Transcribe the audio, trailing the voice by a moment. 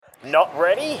Not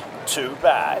ready? Too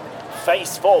bad.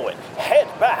 Face forward, head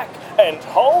back, and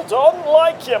hold on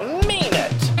like you mean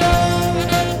it.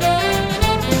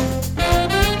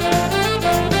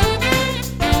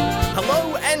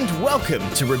 Hello and welcome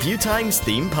to Review Time's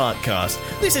Theme Parkcast.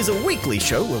 This is a weekly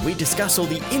show where we discuss all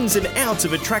the ins and outs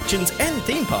of attractions and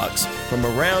theme parks from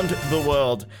around the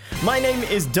world. My name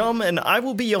is Dom and I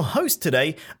will be your host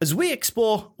today as we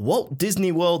explore Walt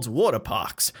Disney World's water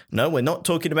parks. No, we're not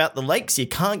talking about the lakes, you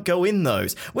can't go in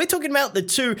those. We're talking about the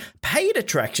two paid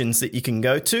attractions that you can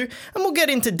go to, and we'll get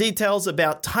into details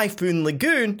about Typhoon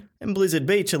Lagoon and Blizzard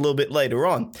Beach a little bit later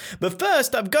on. But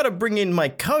first, I've got to bring in my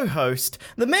co-host,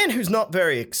 the man who's not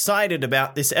very excited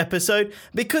about this episode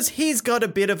because he's got a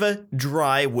bit of a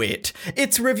dry wit.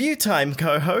 It's Review Time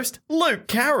co-host Luke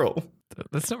Carroll.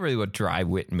 That's not really what dry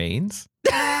wit means.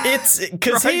 It's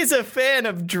because he's a fan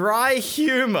of dry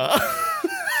humor.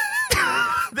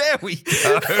 There we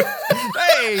go.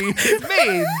 Hey, it's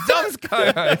me, Dom's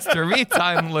co-host, Review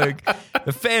Time Luke,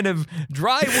 a fan of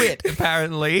dry wit,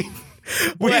 apparently.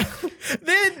 Well,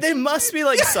 there must be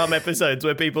like some episodes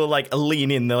where people like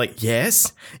lean in, they're like,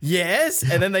 yes,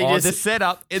 and then they just...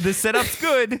 the setup's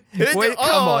good. Come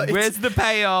on, where's the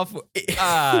payoff?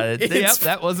 Yep,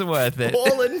 that wasn't worth it.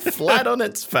 Fallen flat on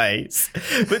its face.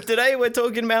 But today we're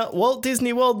talking about Walt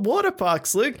Disney World water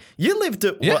parks, Luke. You lived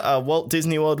at Walt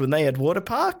Disney World when they had water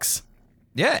parks?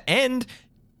 Yeah, and...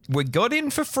 we got in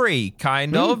for free,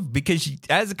 kind of, because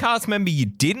as a cast member, you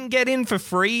didn't get in for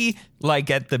free, like,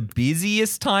 at the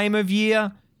busiest time of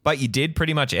year, but you did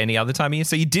pretty much any other time of year.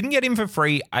 So you didn't get in for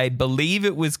free. I believe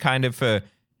it was kind of for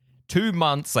 2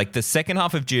 months, like the second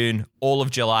half of June, all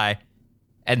of July,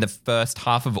 and the first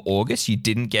half of August, you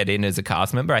didn't get in as a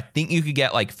cast member. I think you could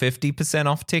get, like, 50%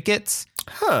 off tickets.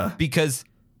 Because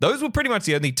those were pretty much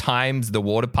the only times the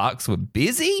water parks were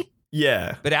busy.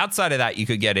 Yeah. But outside of that, you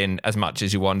could get in as much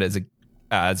as you wanted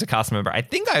as a cast member. I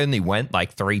think I only went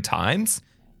like 3 times.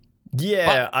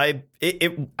 Yeah, I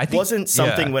think wasn't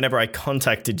something whenever I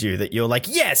contacted you that you're like,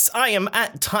 yes, I am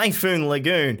at Typhoon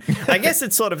Lagoon. I guess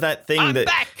it's sort of that thing I'm that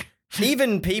back.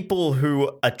 Even people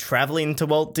who are traveling to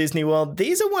Walt Disney World,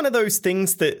 these are one of those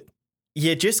things that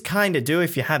you just kind of do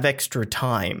if you have extra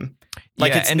time.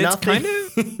 Like, it's nothing.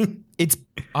 It's kind of...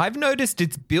 I've noticed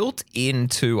it's built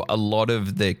into a lot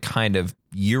of the kind of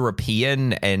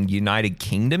European and United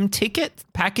Kingdom ticket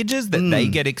packages that they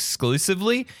get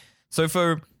exclusively.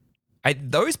 So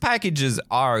those packages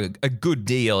are a good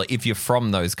deal if you're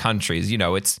from those countries. You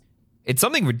know, it's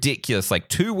something ridiculous, like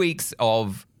 2 weeks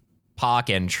of park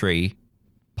entry,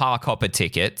 park hopper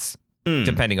tickets,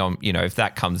 depending on, you know, if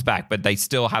that comes back. But they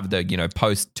still have the, you know,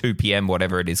 post 2 p.m.,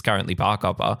 whatever it is currently park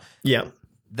hopper. Yeah.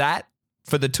 That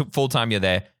for the full time you're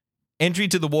there, entry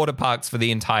to the water parks for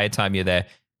the entire time you're there,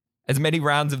 as many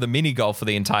rounds of the mini golf for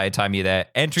the entire time you're there,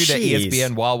 entry to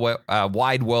ESPN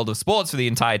Wide World of Sports for the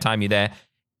entire time you're there,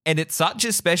 and it's such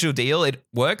a special deal. It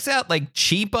works out like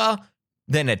cheaper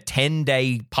than a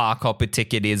 10-day park hopper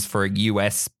ticket is for a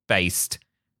US-based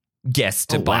guest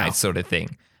to buy sort of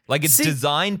thing. Like, it's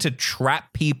designed to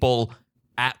trap people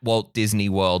at Walt Disney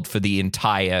World for the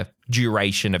entire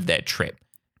duration of their trip.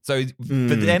 So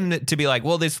for them to be like,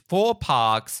 well, there's 4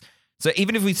 parks. So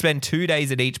even if we spend 2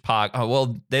 days at each park,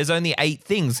 there's only 8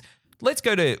 things. Let's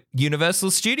go to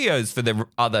Universal Studios for the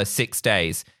other 6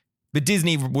 days. But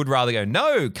Disney would rather go,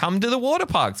 no, come to the water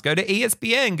parks, go to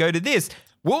ESPN, go to this.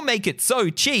 We'll make it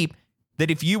so cheap that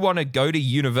if you want to go to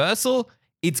Universal,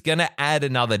 it's going to add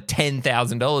another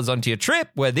 $10,000 onto your trip,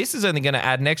 where this is only going to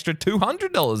add an extra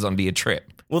 $200 onto your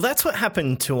trip. Well, that's what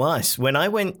happened to us. When I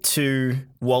went to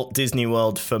Walt Disney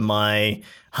World for my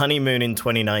honeymoon in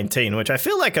 2019, which I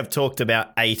feel like I've talked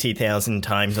about 80,000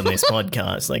 times on this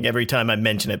podcast. Like, every time I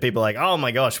mention it, people are like, oh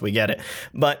my gosh, we get it.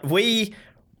 But we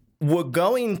were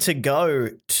going to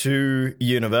go to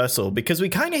Universal because we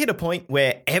kind of hit a point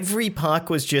where every park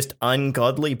was just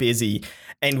ungodly busy.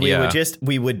 And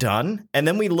we were done. And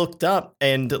then we looked up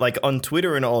and like on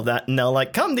Twitter and all of that, and they're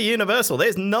like, come to Universal.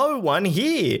 There's no one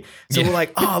here. So we're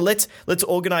like, let's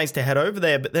organize to head over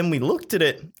there. But then we looked at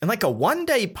it, and like a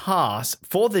 1-day pass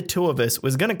for the 2 of us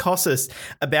was going to cost us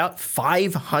about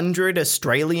 500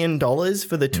 Australian dollars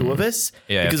for the 2 of us.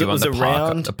 Yeah, because it was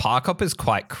around. The park hop is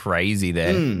quite crazy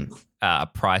there,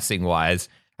 pricing wise.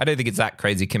 I don't think it's that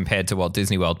crazy compared to Walt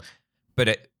Disney World,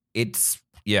 but it's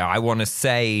I want to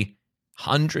say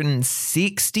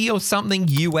 $160 or something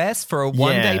US for a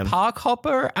 1-day park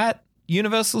hopper at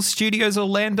Universal Studios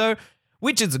Orlando,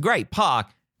 which is a great park.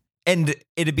 And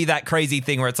it'd be that crazy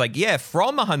thing where it's like,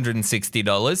 from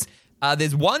 $160,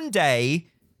 there's 1 day,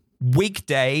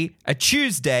 weekday, a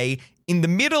Tuesday in the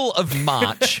middle of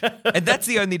March, and that's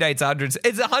the only day it's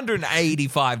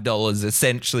 $185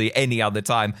 essentially any other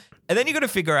time. And then you got to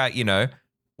figure out,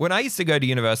 when I used to go to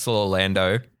Universal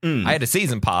Orlando, I had a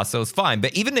season pass, so it was fine.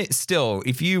 But even still,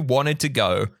 if you wanted to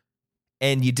go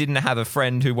and you didn't have a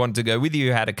friend who wanted to go with you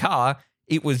who had a car,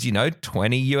 it was,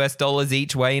 $20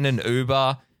 each way in an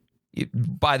Uber.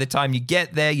 By the time you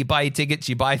get there, you buy your tickets,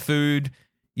 you buy food,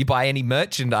 you buy any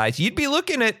merchandise, you'd be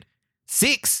looking at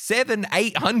 $600,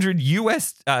 $700,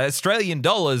 $800 Australian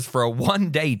dollars for a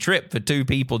 1-day trip for 2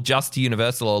 people just to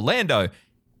Universal Orlando.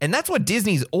 And that's what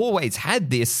Disney's always had,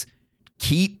 this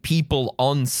keep people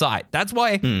on site. That's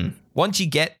why once you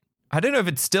get, I don't know if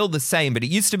it's still the same, but it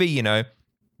used to be,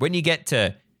 when you get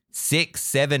to 6,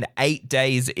 7, 8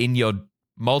 days in your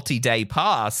multi-day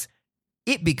pass,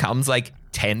 it becomes like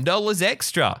 $10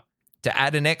 extra to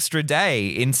add an extra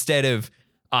day instead of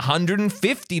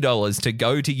 $150 to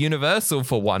go to Universal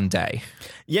for 1 day.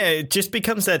 Yeah, it just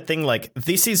becomes that thing like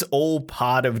this is all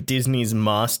part of Disney's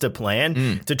master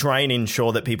plan to try and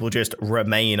ensure that people just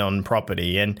remain on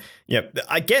property. And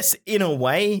I guess in a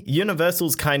way,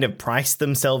 Universal's kind of priced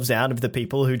themselves out of the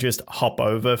people who just hop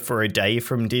over for a day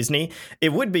from Disney.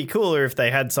 It would be cooler if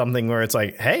they had something where it's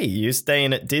like, hey, you're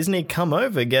staying at Disney, come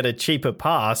over, get a cheaper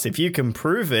pass. If you can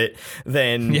prove it,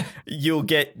 then you'll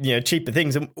get cheaper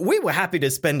things. And we were happy to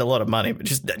spend a lot of money, but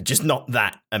just not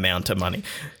that amount of money.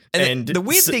 And the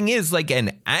weird thing is, like,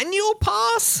 an annual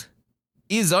pass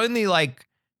is only like,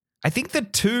 I think I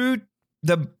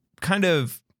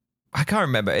can't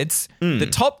remember. It's the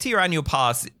top tier annual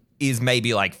pass is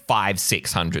maybe like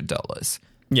 $500-$600.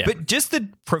 Yeah. But just the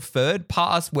preferred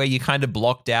pass where you kind of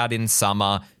blocked out in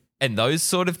summer and those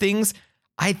sort of things,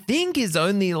 I think is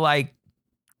only like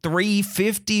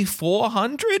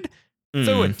 $350-$400.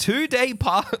 So a 2-day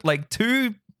pass, like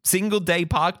 2 single-day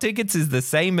park tickets is the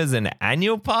same as an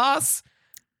annual pass.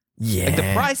 Yeah. Like,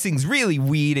 the pricing's really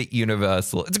weird at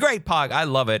Universal. It's a great park. I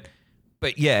love it.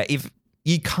 But yeah, if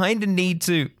you kind of need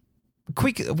to,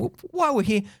 while we're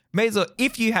here, may as well,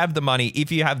 if you have the money,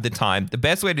 if you have the time, the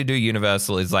best way to do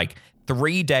Universal is like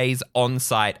 3 days on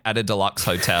site at a deluxe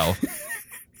hotel.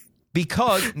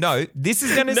 Because, this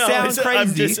is going to sound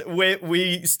crazy.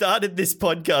 We started this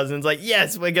podcast and it's like,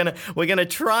 yes, we're gonna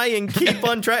try and keep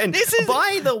on trying.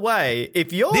 By the way,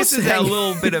 if you're this is a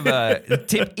little bit of a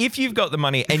tip. If you've got the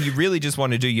money and you really just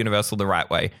want to do Universal the right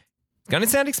way, it's going to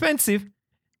sound expensive.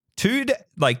 2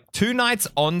 nights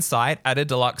on site at a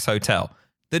deluxe hotel.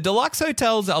 The deluxe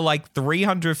hotels are like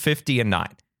 $350 a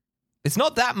night. It's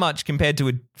not that much compared to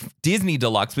a Disney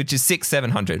deluxe, which is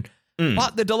 $600-$700.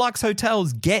 But the deluxe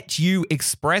hotels get you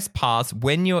Express Pass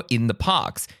when you're in the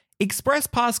parks. Express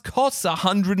Pass costs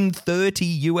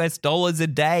 $130 a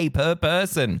day per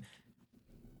person.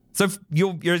 So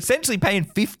you're essentially paying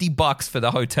 $50 for the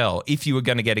hotel if you were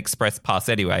going to get Express Pass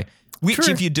anyway. Which,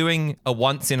 if you're doing a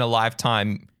once in a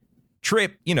lifetime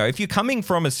trip, if you're coming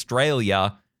from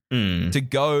Australia to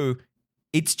go,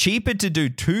 it's cheaper to do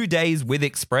 2 days with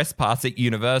Express Pass at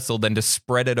Universal than to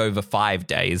spread it over 5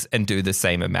 days and do the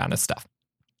same amount of stuff.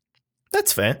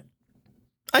 That's fair.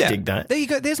 I dig that. There you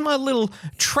go. There's my little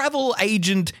travel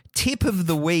agent tip of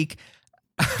the week.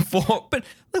 But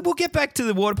we'll get back to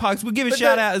the water parks. We'll give a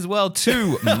shout out as well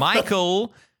to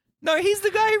Michael. No, he's the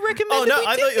guy who recommended.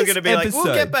 I thought you were going to be like,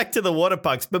 we'll get back to the water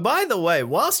parks. But by the way,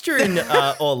 whilst you're in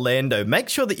Orlando, make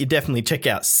sure that you definitely check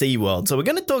out SeaWorld. So we're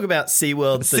going to talk about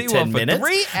SeaWorld for 10 minutes.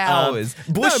 3 hours.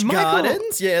 Busch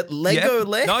Gardens,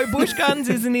 Legoland. No, Busch Gardens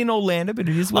isn't in Orlando, but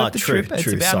it is worth the trip. It's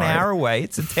about an hour away.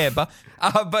 It's in Tampa.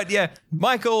 But yeah,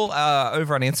 Michael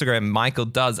over on Instagram, Michael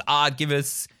does give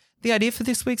us the idea for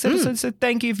this week's episode. So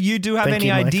thank you. If you do have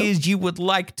any ideas you would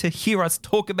like to hear us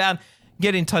talk about,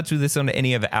 get in touch with us on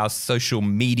any of our social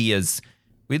medias.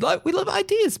 We love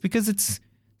ideas because it's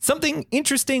something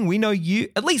interesting. We know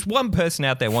at least one person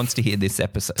out there wants to hear this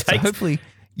episode. So hopefully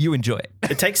you enjoy it.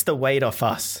 It takes the weight off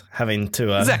us having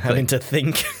to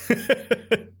think.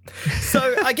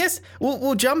 So I guess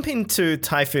we'll jump into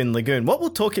Typhoon Lagoon. What we're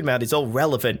talking about is all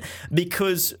relevant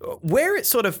because where it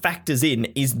sort of factors in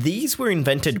is these were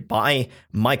invented by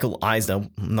Michael Eisner.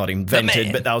 Not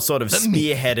invented, but they were sort of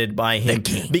spearheaded by him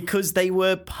because they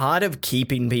were part of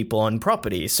keeping people on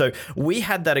property. So we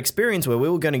had that experience where we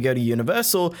were going to go to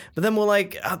Universal, but then we're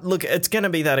like, look, it's going to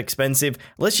be that expensive.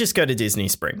 Let's just go to Disney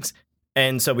Springs.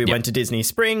 And so we went to Disney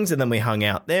Springs and then we hung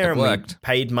out there and we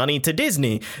paid money to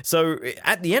Disney. So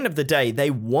at the end of the day, they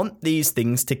want these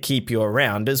things to keep you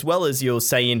around, as well as you're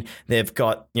saying they've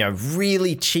got,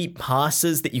 really cheap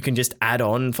passes that you can just add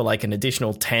on for like an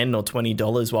additional $10 or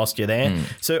 $20 whilst you're there.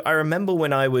 So I remember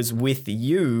when I was with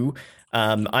you,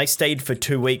 I stayed for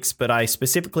 2 weeks, but I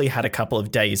specifically had a couple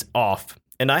of days off.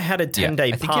 And I had a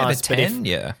 10-day I think you had a pass, 10,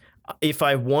 but if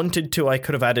I wanted to, I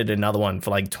could have added another one for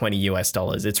like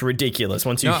 $20. It's ridiculous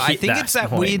once you hit I think that it's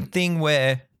that point. weird thing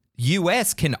where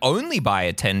US can only buy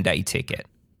a 10-day ticket.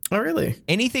 Oh, really?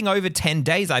 Anything over 10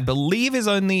 days, I believe, is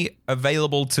only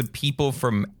available to people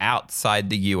from outside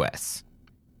the US.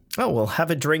 Oh, well,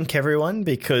 have a drink, everyone,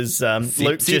 because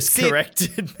Luke just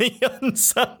corrected me on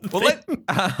something.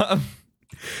 Well,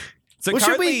 so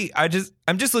currently,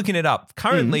 I'm just looking it up.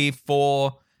 Currently,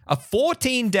 for a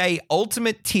 14-day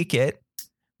ultimate ticket,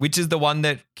 which is the one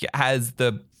that has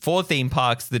the 4 theme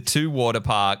parks, the 2 water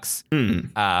parks,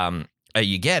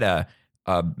 you get a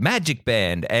Magic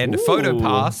Band and a photo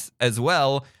pass as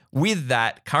well. With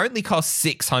that, currently costs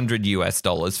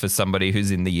 $600 for somebody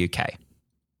who's in the UK.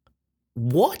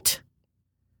 What?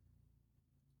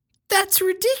 That's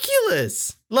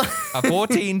ridiculous. A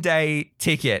 14-day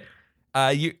ticket.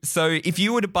 So if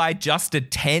you were to buy just a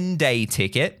 10-day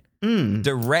ticket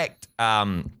direct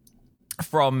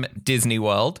from Disney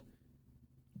World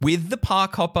with the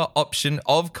park hopper option,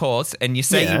 of course, and you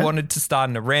say you wanted to start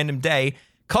on a random day,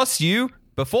 costs you,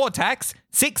 before tax,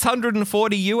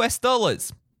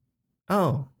 $640.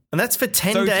 Oh, and that's for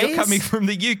 10 days? So if you're coming from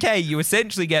the UK, you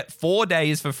essentially get 4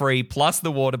 days for free, plus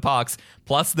the water parks,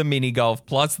 plus the mini golf,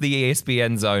 plus the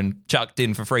ESPN zone chucked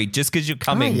in for free, just because you're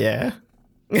coming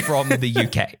from the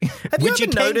UK. Which you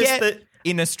can get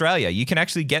in Australia. You can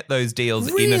actually get those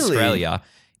deals in Australia.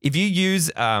 If you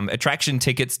use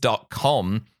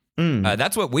attractiontickets.com,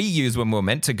 that's what we used when we were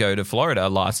meant to go to Florida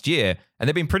last year. And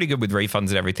they've been pretty good with refunds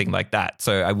and everything like that.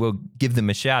 So I will give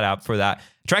them a shout out for that.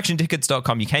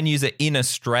 Attractiontickets.com, you can use it in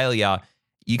Australia.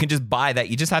 You can just buy that.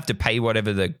 You just have to pay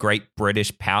whatever the Great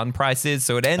British Pound price is.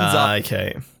 So it ends up,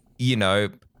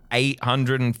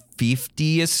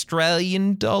 $850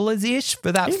 Australian dollars-ish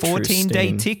for that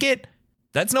 14-day ticket.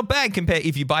 That's not bad compared.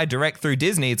 If you buy direct through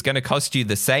Disney, it's going to cost you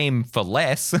the same for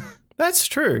less. That's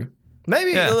true.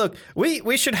 Maybe, look,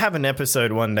 we should have an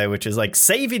episode one day which is like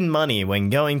saving money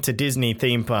when going to Disney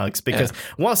theme parks, because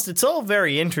whilst it's all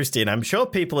very interesting, I'm sure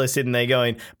people are sitting there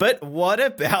going, but what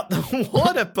about the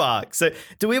water park? So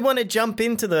do we want to jump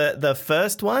into the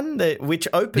first one, which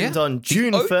opens on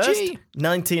June 1st,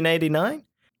 1989?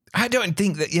 I don't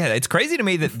think that, it's crazy to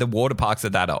me that the water parks are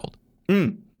that old.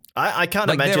 I can't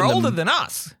imagine they're older than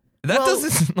us. That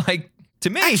doesn't, to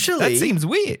me, actually, that seems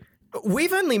weird.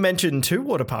 We've only mentioned 2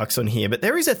 water parks on here, but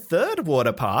there is a third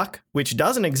water park which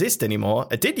doesn't exist anymore.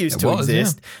 It did used to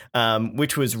exist,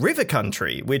 which was River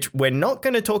Country, which we're not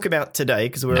going to talk about today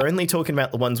because we're only talking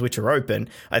about the ones which are open.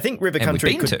 I think River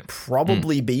Country could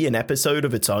probably be an episode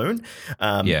of its own.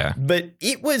 But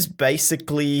it was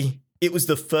basically, it was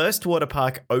the first water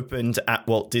park opened at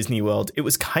Walt Disney World. It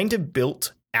was kind of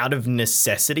built out of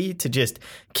necessity to just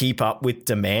keep up with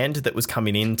demand that was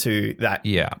coming into that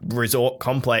resort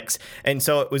complex. And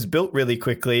so it was built really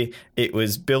quickly. It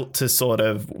was built to sort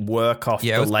of work off the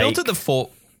lake. It was built at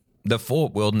the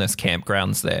Fort Wilderness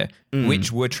campgrounds there,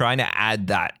 which were trying to add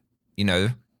that,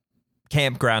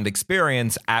 campground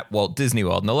experience at Walt Disney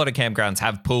World. And a lot of campgrounds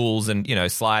have pools and,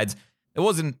 slides. It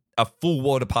wasn't a full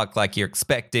water park like you're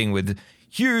expecting with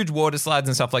huge water slides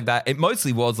and stuff like that. It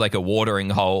mostly was like a watering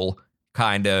hole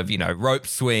kind of, rope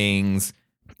swings,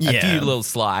 a few little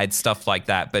slides, stuff like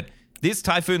that. But this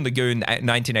Typhoon Lagoon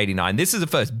 1989, this is the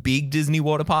first big Disney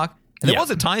water park. And there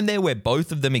was a time there where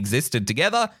both of them existed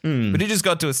together, but it just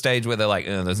got to a stage where they're like,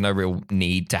 there's no real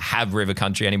need to have River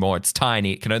Country anymore. It's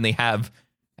tiny. It can only have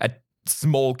a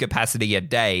small capacity a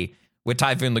day, where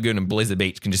Typhoon Lagoon and Blizzard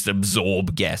Beach can just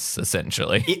absorb guests,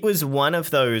 essentially. It was one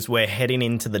of those where heading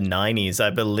into the 90s,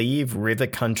 I believe River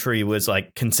Country was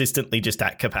like consistently just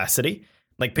at capacity.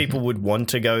 Like people would want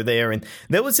to go there. And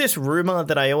there was this rumor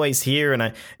that I always hear,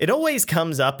 and it always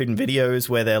comes up in videos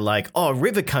where they're like, oh,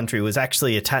 River Country was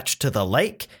actually attached to the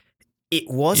lake. It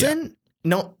wasn't.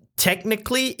 Not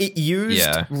technically. It used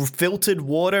filtered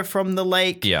water from the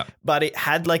lake, but it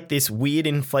had like this weird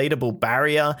inflatable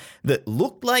barrier that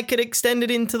looked like it extended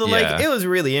into the lake. It was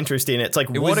really interesting. It's like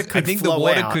water could flow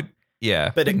out,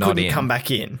 but it couldn't come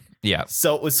back in. Yeah.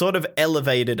 So it was sort of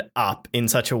elevated up in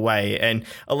such a way. And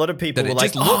a lot of people were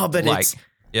like, it's...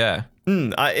 Yeah.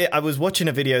 I was watching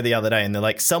a video the other day and they're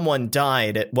like, someone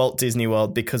died at Walt Disney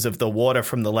World because of the water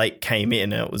from the lake came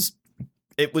in.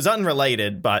 It was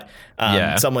unrelated, but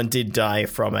someone did die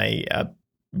from a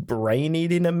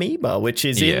brain-eating amoeba, which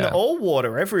is in all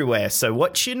water everywhere. So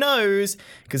watch your nose,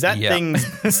 because that thing's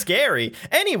scary.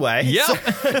 Anyway, so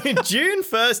June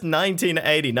 1st,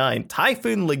 1989,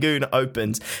 Typhoon Lagoon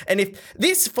opens. And if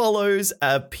this follows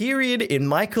a period in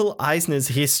Michael Eisner's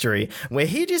history where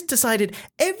he just decided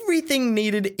everything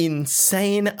needed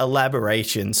insane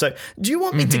elaboration. So do you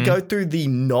want me to go through the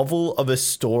novel of a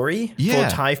story for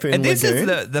Typhoon Lagoon? And this is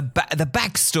the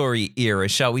backstory era,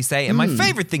 shall we say. And my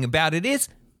favorite thing about it is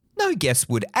no guest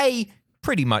would A,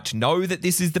 pretty much know that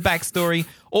this is the backstory,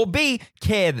 or B,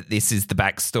 care that this is the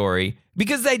backstory,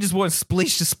 because they just want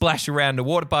splish to splash around the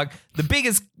water park. The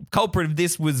biggest culprit of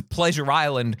this was Pleasure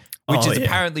Island, which is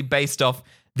apparently based off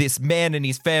this man and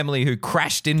his family who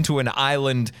crashed into an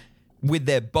island with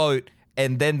their boat,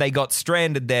 and then they got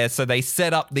stranded there, so they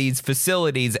set up these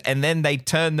facilities, and then they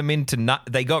turned them into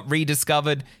they got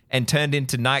rediscovered and turned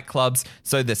into nightclubs.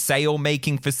 So the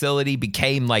sail-making facility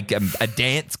became like a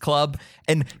dance club.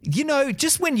 And, you know,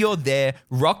 just when you're there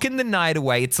rocking the night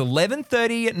away, it's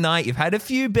 11:30 at night, you've had a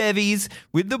few bevies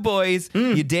with the boys,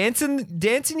 you're dancing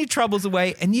your troubles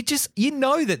away, and you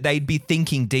know that they'd be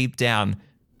thinking deep down,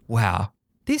 wow,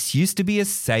 this used to be a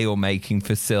sail-making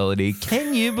facility.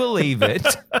 Can you believe it?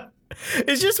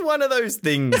 It's just one of those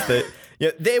things that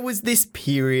there was this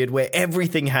period where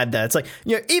everything had that. It's like,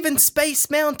 even Space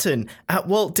Mountain at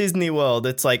Walt Disney World,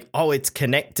 it's like, it's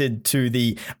connected to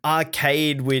the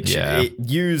arcade, which it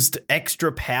used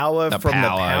extra power from the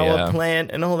power plant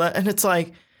and all that. And it's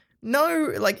like,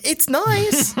 no, like, it's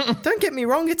nice. Don't get me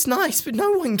wrong, it's nice, but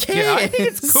no one cares. Yeah, I think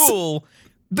it's cool,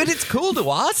 but it's cool to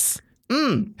us.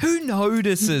 Who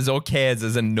notices or cares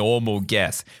as a normal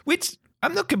guest? Which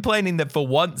I'm not complaining that for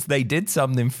once they did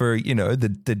something for,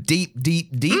 the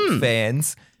deep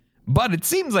fans, but it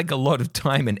seems like a lot of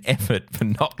time and effort for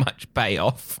not much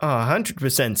payoff.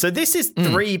 100%. So this is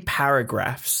 3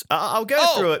 paragraphs. I'll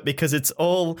go through it because it's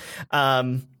all,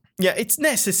 it's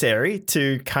necessary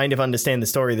to kind of understand the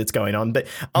story that's going on. But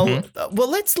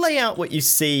let's lay out what you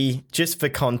see just for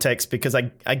context, because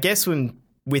I guess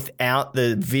without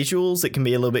the visuals, it can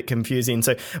be a little bit confusing.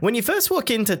 So when you first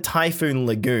walk into Typhoon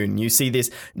Lagoon, you see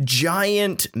this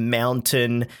giant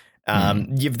mountain.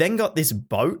 You've then got this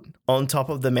boat on top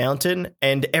of the mountain,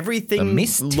 and everything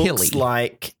looks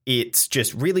like it's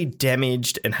just really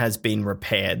damaged and has been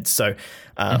repaired. So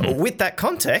with that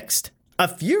context, a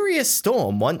furious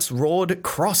storm once roared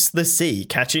across the sea,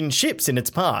 catching ships in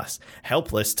its path,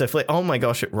 helpless to flee. Oh my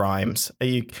gosh, it rhymes. Are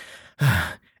you...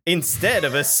 Instead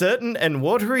of a certain and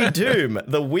watery doom,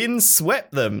 the wind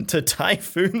swept them to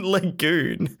Typhoon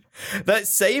Lagoon. That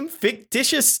same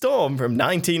fictitious storm from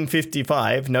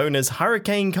 1955, known as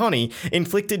Hurricane Connie,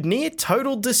 inflicted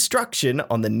near-total destruction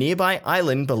on the nearby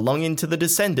island belonging to the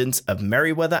descendants of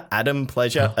Meriwether Adam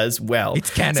Pleasure as well. It's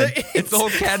canon. So it's all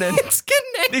canon. It's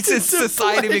connected. This is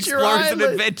Society of Explorers and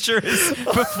Adventurers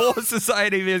before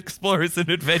Society of Explorers and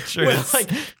Adventurers. We're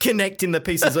like connecting the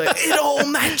pieces. Like, it all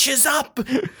matches up.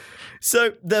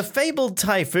 So the fabled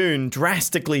typhoon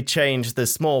drastically changed the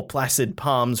small Placid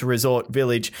Palms resort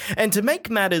village, and to make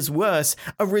matters worse,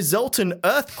 a resultant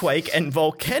earthquake and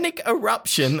volcanic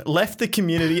eruption left the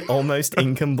community almost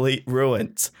in complete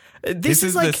ruins. This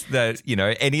is like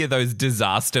any of those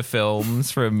disaster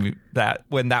films from that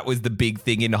when that was the big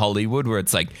thing in Hollywood, where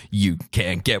it's like, you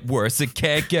can't get worse, it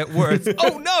can't get worse.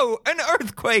 Oh no, an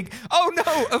earthquake. Oh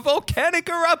no, a volcanic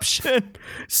eruption.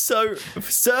 So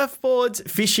surfboards,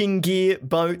 fishing gear,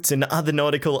 boats, and other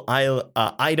nautical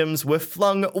items were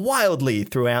flung wildly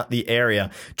throughout the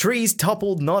area. Trees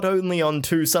toppled not only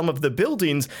onto some of the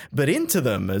buildings, but into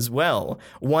them as well.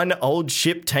 One old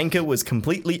ship tanker was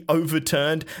completely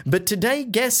overturned, but today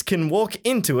guests can walk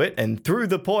into it and through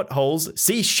the portholes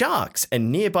see sharks and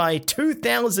nearby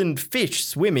 2,000 fish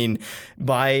swimming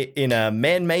in a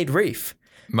man-made reef.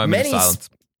 Moment of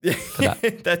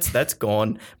silence. That's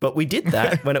gone, but we did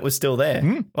that when it was still there.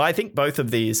 Well, I think both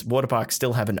of these water parks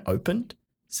still haven't opened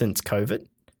since COVID.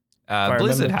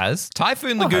 Blizzard has.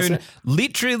 Typhoon Lagoon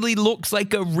literally looks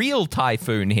like a real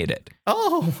typhoon hit it.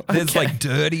 Oh, okay. There's like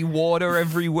dirty water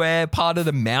everywhere. Part of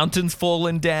the mountain's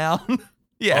fallen down.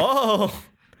 Yeah. Oh.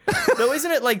 No,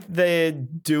 isn't it like they're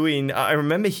doing... I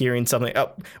remember hearing something...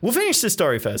 we'll finish the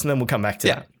story first and then we'll come back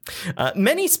to that.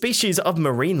 Many species of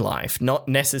marine life, not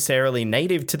necessarily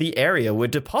native to the area, were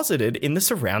deposited in the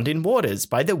surrounding waters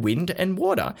by the wind and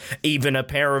water. Even a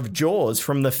pair of jaws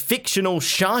from the fictional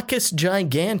Sharkus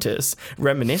gigantus,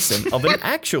 reminiscent of an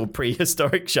actual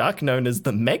prehistoric shark known as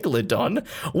the Megalodon,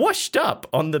 washed up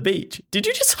on the beach. Did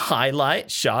you just highlight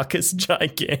Sharkus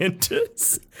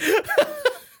gigantus?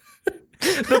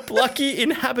 The plucky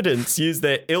inhabitants used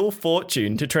their ill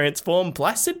fortune to transform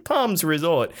Placid Palms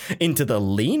Resort into the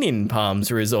Leanin'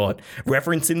 Palms Resort,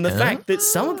 referencing the fact that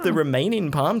some of the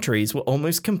remaining palm trees were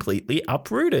almost completely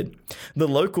uprooted. The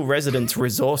local residents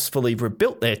resourcefully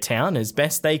rebuilt their town as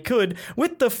best they could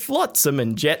with the flotsam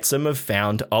and jetsam of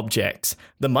found objects.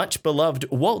 The much-beloved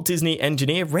Walt Disney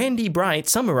engineer Randy Bright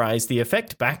summarized the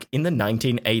effect back in the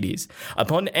 1980s.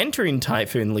 Upon entering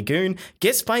Typhoon Lagoon,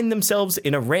 guests find themselves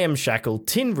in a ramshackle,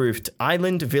 tin-roofed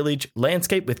island village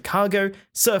landscape with cargo,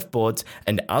 surfboards,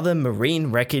 and other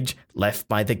marine wreckage left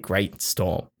by the Great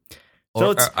Storm.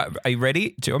 So are you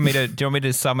ready? Do you want me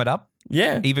to sum it up?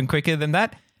 Yeah. Even quicker than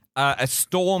that? A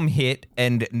storm hit,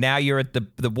 and now you're at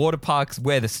the water parks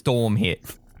where the storm hit.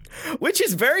 Which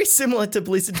is very similar to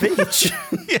Blizzard Beach,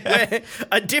 where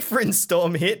a different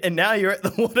storm hit, and now you're at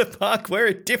the water park where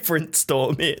a different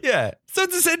storm hit. Yeah. So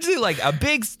it's essentially like a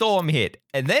big storm hit,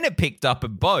 and then it picked up a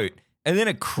boat, and then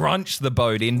it crunched the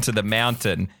boat into the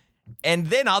mountain. And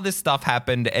then other stuff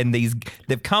happened, and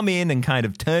they've come in and kind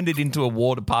of turned it into a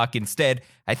water park instead.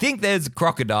 I think there's a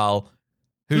crocodile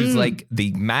who's like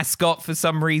the mascot for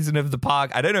some reason of the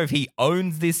park. I don't know if he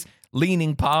owns this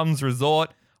Leaning Palms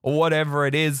Resort or whatever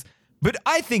it is, but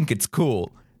I think it's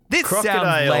cool. This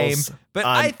sounds lame, but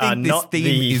I think this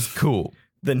theme is cool.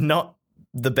 They're not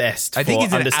the best. I think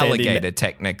he's an alligator,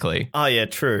 technically. Oh, yeah,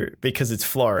 true, because it's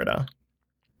Florida.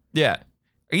 Yeah.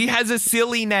 He has a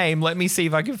silly name. Let me see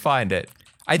if I can find it.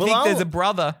 I think there's a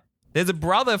brother. There's a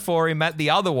brother for him at the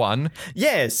other one.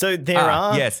 Yeah, so there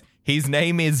are. Yes, his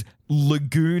name is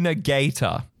Laguna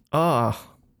Gator. Oh,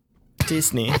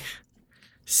 Disney.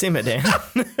 Simmer down.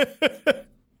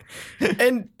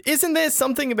 And isn't there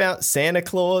something about Santa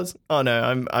Claus? Oh,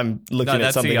 no, I'm looking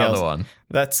at something else. That's the other one.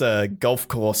 That's a golf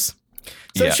course.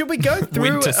 So should we go through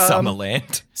Winter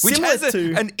Summerland, which has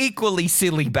an equally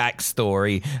silly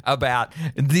backstory about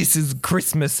this is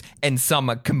Christmas and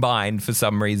summer combined for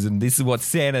some reason. This is what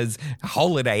Santa's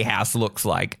holiday house looks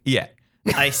like. Yeah.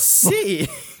 I see.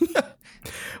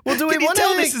 Well, do we want to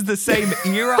tell this is the same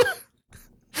era?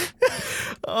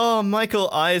 Oh, Michael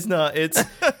Eisner. It's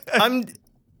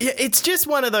just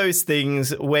one of those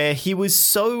things where he was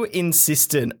so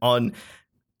insistent on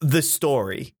the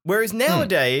story. Whereas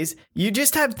nowadays, you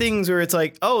just have things where it's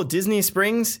like, oh, Disney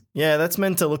Springs? Yeah, that's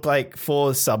meant to look like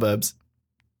 4 suburbs.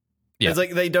 Yeah. It's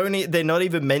like they're not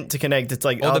even meant to connect. It's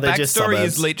like, they're just suburbs. The backstory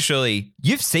is literally,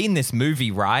 you've seen this movie,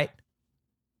 right?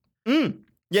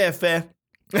 Yeah, fair.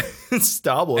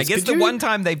 Star Wars. I guess one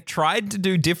time they've tried to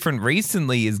do different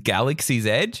recently is Galaxy's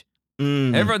Edge.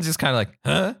 Everyone's just kind of like,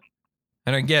 huh?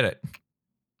 I don't get it.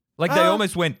 Like they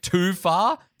almost went too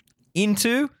far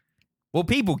into... Well,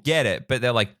 people get it, but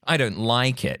they're like, I don't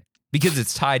like it because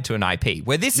it's tied to an IP,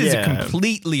 where this is a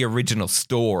completely original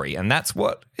story, and that's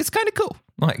what it's kind of cool.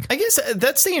 Like, I guess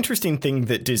that's the interesting thing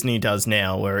that Disney does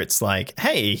now, where it's like,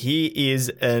 hey, here is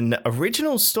an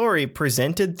original story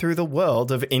presented through the world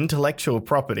of intellectual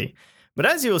property. But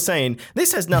as you were saying,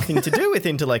 this has nothing to do with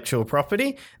intellectual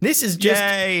property. This is just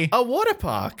a water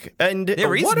park, and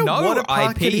there is no water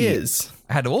park IP it is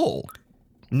at all.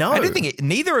 No, I don't think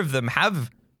neither of them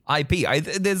have IP.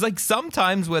 There's like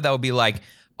sometimes where they'll be like,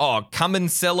 oh, come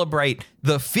and celebrate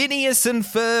the Phineas and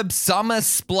Ferb Summer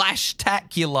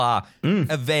Splash-tacular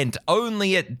event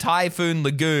only at Typhoon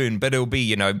Lagoon, but it'll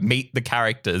be, meet the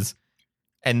characters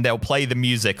and they'll play the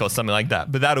music or something like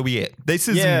that. But that'll be it. This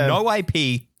is no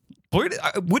IP.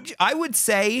 I would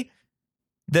say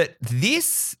that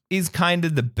this is kind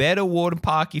of the better water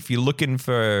park if you're looking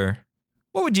for,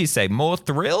 what would you say, more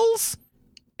thrills?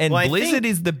 And Blizzard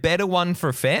is the better one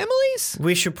for families?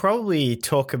 We should probably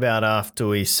talk about after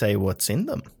we say what's in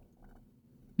them.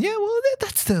 Yeah, well,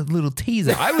 that's the little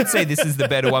teaser. I would say this is the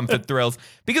better one for thrills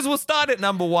because we'll start at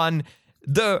number 1,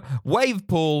 the wave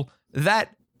pool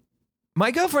that my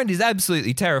girlfriend is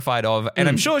absolutely terrified of, and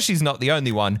I'm sure she's not the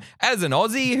only one. As an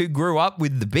Aussie who grew up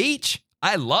with the beach,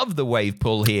 I love the wave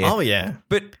pool here. Oh, yeah.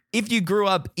 But if you grew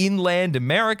up inland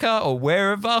America or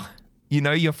wherever...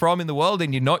 you're from in the world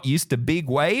and you're not used to big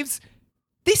waves,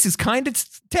 this is kind of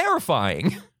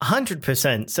terrifying.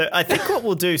 100%. So I think what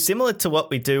we'll do, similar to what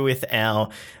we do with our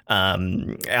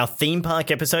theme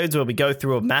park episodes where we go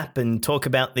through a map and talk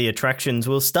about the attractions,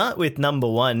 we'll start with number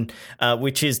 1,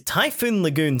 which is Typhoon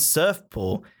Lagoon Surf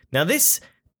Pool. Now, this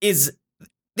is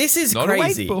not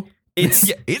crazy. A wave pool. It's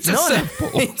a surf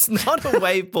pool. It's not a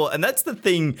wave pool. And that's the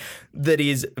thing that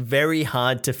is very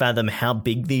hard to fathom how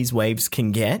big these waves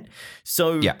can get.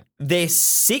 So they're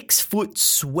 6-foot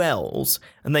swells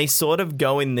and they sort of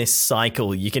go in this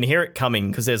cycle. You can hear it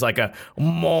coming because there's like a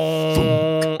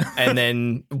and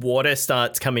then water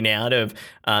starts coming out of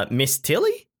Miss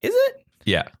Tilly, is it?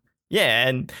 Yeah. Yeah,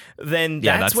 and then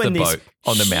that's when the this boat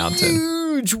on the mountain.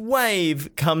 huge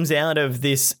wave comes out of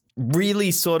this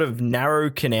really sort of narrow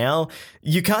canal.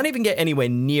 You can't even get anywhere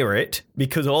near it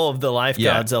because all of the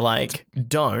lifeguards are like,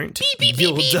 don't. Beep, beep,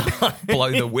 You'll beep, beep. die.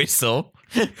 Blow the whistle.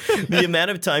 The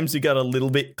amount of times we got a little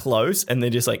bit close and they're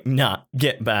just like, nah,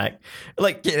 get back.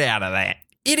 Like, Get out of there.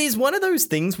 it is one of those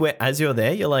things where as you're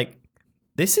there, you're like,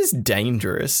 this is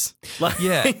dangerous. Like,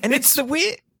 Yeah, and it's the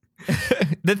weird...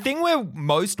 the thing where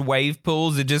most wave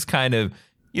pools are just kind of,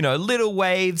 little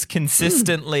waves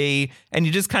consistently, and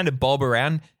you just kind of bob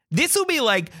around. This will be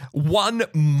like one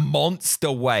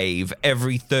monster wave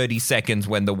every 30 seconds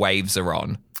when the waves are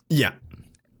on. Yeah.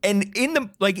 And in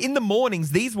the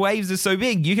mornings, these waves are so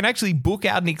big, you can actually book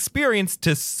out an experience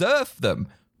to surf them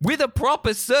with a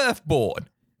proper surfboard.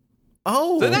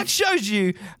 Oh. So that shows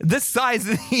you the size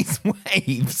of these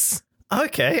waves.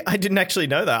 Okay, I didn't actually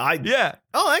know that. Yeah.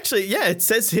 Oh, actually, yeah, it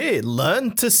says here,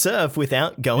 learn to surf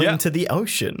without going to the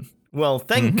ocean. Well,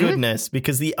 thank goodness,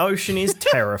 because the ocean is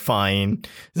terrifying.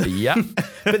 Yeah.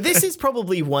 But this is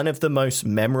probably one of the most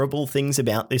memorable things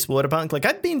about this water park. Like,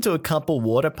 I've been to a couple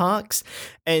water parks,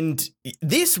 and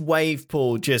this wave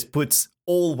pool just puts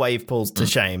all wave pools to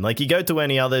shame. Like, you go to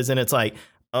any others, and it's like,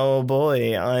 oh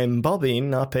boy, I'm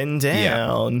bobbing up and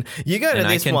down. You go to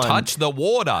this I can one. touch the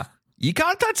water. You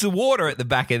can't touch the water at the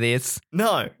back of this.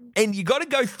 No. And you got to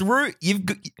go through.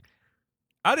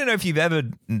 I don't know if you've ever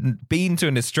been to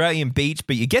an Australian beach,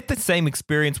 but you get the same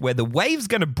experience where the wave's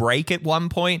going to break at one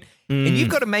point, and you've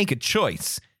got to make a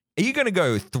choice. Are you going to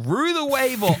go through the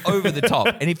wave or over the top?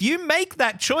 And if you make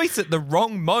that choice at the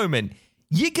wrong moment,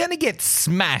 you're going to get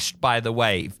smashed by the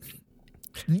wave.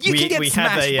 You can get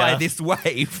smashed by this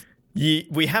wave.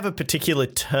 We have a particular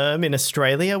term in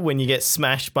Australia when you get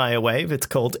smashed by a wave. It's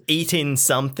called eating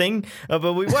something,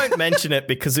 but we won't mention it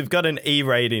because we've got an E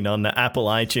rating on the Apple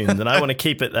iTunes, and I want to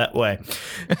keep it that way.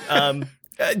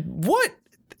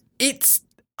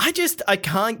 I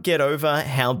can't get over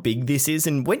how big this is.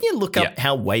 And when you look up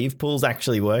how wave pools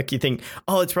actually work, you think,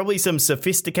 oh, it's probably some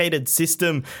sophisticated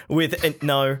system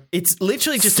no, it's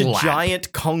literally just a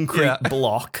giant concrete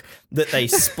block that they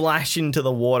splash into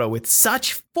the water with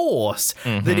such force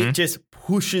that it just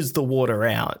pushes the water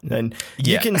out. And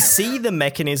you can see the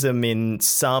mechanism in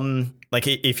some, like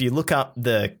if you look up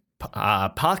the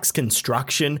park's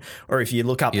construction, or if you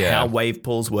look up how wave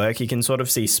pools work, you can sort of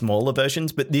see smaller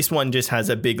versions, but this one just has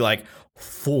a big like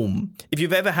foam. If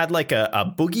you've ever had like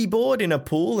a boogie board in a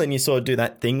pool and you sort of do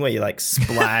that thing where you like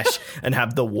splash and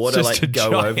have the water like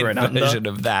go over and under. Version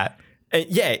of that.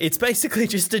 It's basically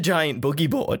just a giant boogie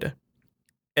board,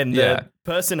 and the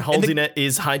person holding it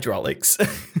is hydraulics.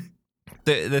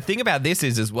 The thing about this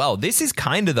is as well, this is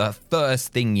kind of the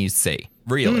first thing you see,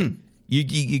 really.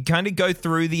 You kind of go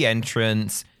through the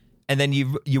entrance, and then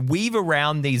you weave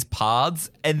around these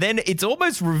paths, and then it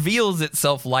almost reveals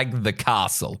itself like the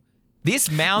castle.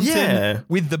 This mountain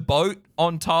with the boat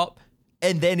on top,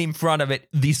 and then in front of it,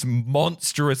 this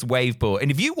monstrous wave pool.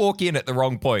 And if you walk in at the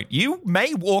wrong point, you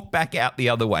may walk back out the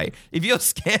other way if you're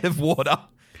scared of water,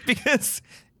 because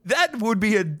that would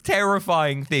be a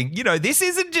terrifying thing. This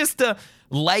isn't just a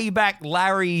layback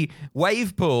Larry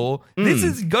wave pool. This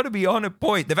has got to be on a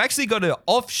point. They've actually got an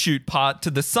offshoot part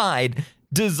to the side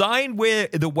designed where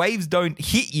the waves don't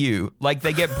hit you, like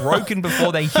they get broken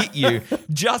before they hit you,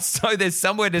 just so there's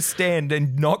somewhere to stand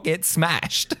and not get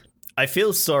smashed. I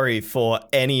feel sorry for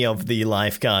any of the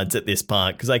lifeguards at this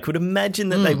park, because I could imagine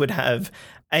that they would have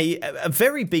a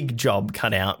very big job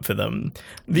cut out for them.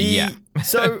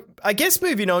 So I guess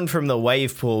moving on from the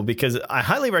wave pool, because I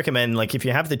highly recommend, like, if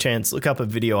you have the chance, look up a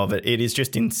video of it. It is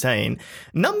just insane.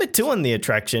 Number 2 on the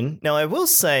attraction. Now, I will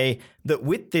say that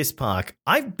with this park,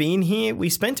 I've been here. We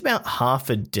spent about half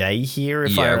a day here,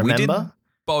 if I remember. We did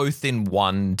both in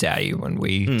one day when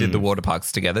we did the water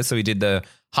parks together. So we did the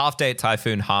half day at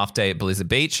Typhoon, half day at Blizzard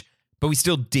Beach. But we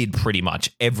still did pretty much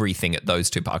everything at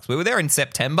those two parks. We were there in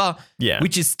September,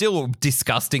 which is still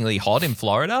disgustingly hot in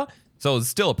Florida. So it was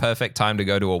still a perfect time to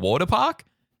go to a water park.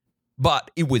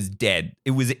 But it was dead.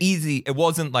 It was easy. It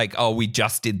wasn't like, oh, we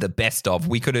just did the best of.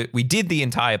 We did the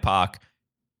entire park,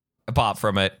 apart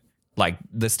from it, like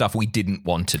the stuff we didn't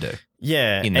want to do.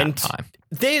 Yeah. In that time.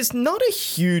 There's not a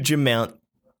huge amount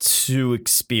to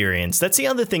experience. That's the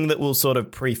other thing that we'll sort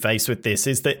of preface with this,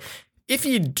 is that if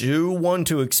you do want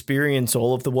to experience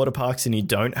all of the water parks and you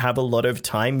don't have a lot of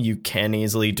time, you can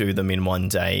easily do them in one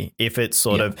day. If it's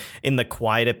sort of in the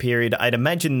quieter period, I'd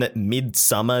imagine that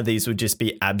midsummer, these would just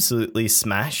be absolutely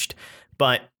smashed.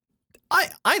 But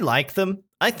I like them.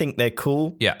 I think they're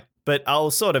cool. Yeah. But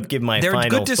I'll sort of give my They're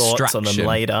final a good thoughts on them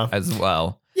later. as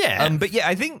well. Yeah. But yeah,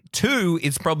 I think 2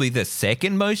 is probably the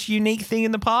second most unique thing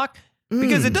in the park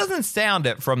because it doesn't sound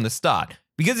it from the start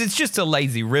because it's just a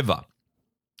lazy river.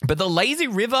 But the lazy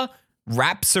river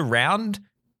wraps around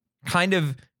kind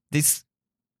of this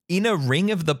inner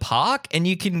ring of the park, and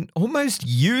you can almost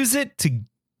use it to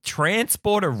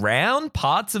transport around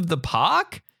parts of the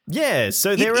park. Yeah,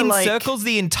 so there it are like encircles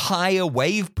the entire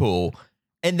wave pool,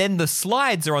 and then the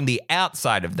slides are on the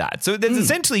outside of that. So there's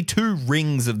essentially 2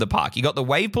 rings of the park. You got the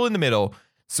wave pool in the middle.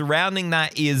 Surrounding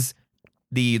that is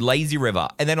the lazy river,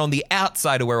 and then on the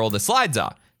outside are where all the slides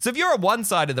are. So if you're on one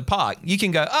side of the park, you can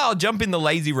go, I'll jump in the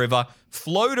lazy river,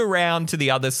 float around to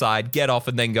the other side, get off,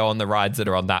 and then go on the rides that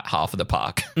are on that half of the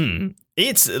park.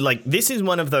 It's like this is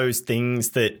one of those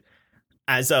things that,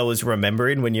 as I was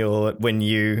remembering when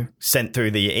you sent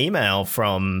through the email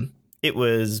from, it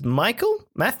was Matthew.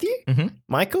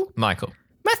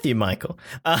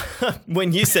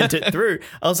 When you sent it through,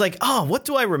 I was like, oh, what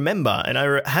do I remember? And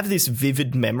I have this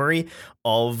vivid memory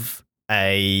of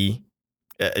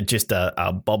just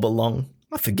a bob-along.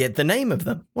 I forget the name of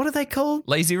them. What are they called?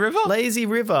 Lazy River? Lazy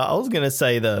River. I was going to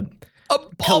say a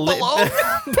bob-along?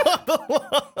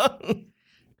 Bob-along.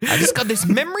 I just got this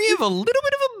memory of a little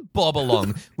bit of a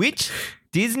bob-along, which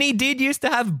Disney did used to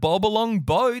have bob-along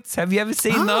boats. Have you ever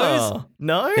seen those?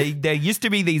 No. There used to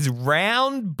be these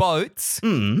round boats,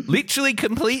 literally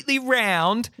completely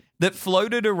round, that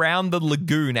floated around the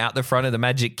lagoon out the front of the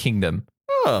Magic Kingdom.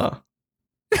 Oh.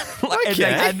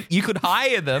 And you could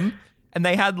hire them, and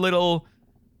they had little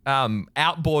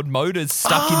outboard motors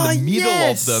stuck in the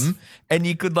middle of them, and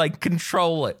you could like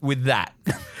control it with that.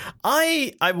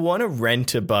 I want to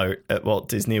rent a boat at Walt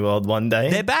Disney World one day.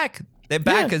 They're back. They're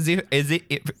back as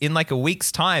if in like a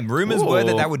week's time. Rumors were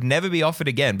that would never be offered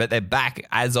again, but they're back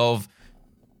as of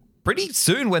pretty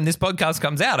soon when this podcast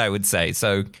comes out, I would say.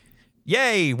 So,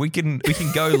 yay, we can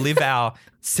go live our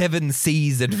 7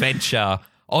 Seas adventure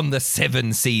on the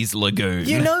 7 Seas Lagoon.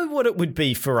 You know what it would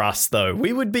be for us, though?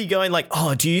 We would be going like,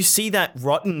 oh, do you see that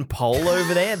rotten pole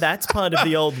over there? That's part of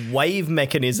the old wave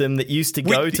mechanism that used to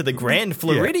go to the Grand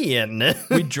Floridian. Yeah.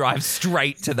 We'd drive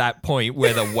straight to that point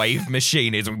where the wave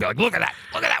machine is and be like, look at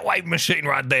that wave machine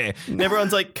right there. And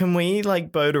everyone's like, can we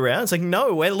like boat around? It's like,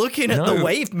 no, we're looking at the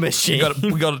wave machine.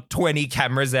 We got 20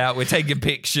 cameras out. We're taking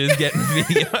pictures, getting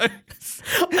videos.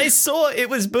 I saw it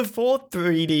was before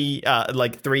 3D,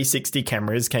 like 360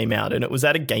 cameras came out, and it was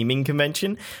at a gaming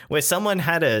convention where someone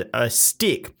had a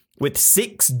stick with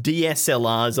 6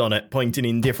 DSLRs on it pointing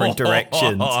in different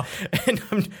directions.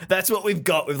 And that's what we've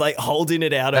got with like holding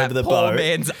it out over the boat. Poor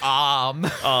man's arm.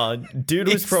 Dude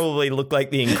was probably looked like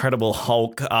the Incredible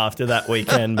Hulk after that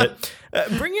weekend. But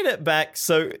bringing it back,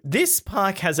 so this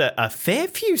park has a fair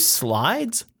few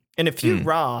slides and a few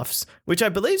rafts, which I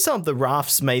believe some of the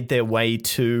rafts made their way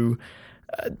to,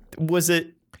 was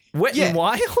it Wet and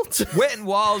Wild? Wet and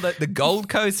Wild at the Gold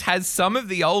Coast has some of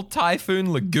the old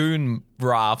Typhoon Lagoon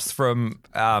rafts from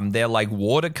their like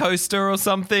water coaster or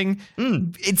something.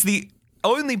 It's the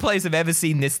only place I've ever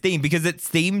seen this theme because it's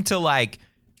themed to like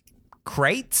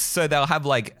crates. So they'll have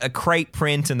like a crate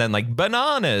print and then like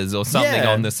bananas or something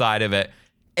on the side of it.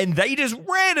 And they just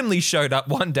randomly showed up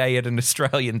one day at an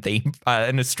Australian theme,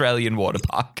 an Australian water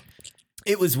park.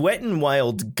 It was Wet and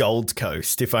Wild Gold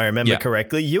Coast, if I remember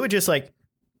correctly. You were just like,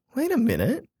 wait a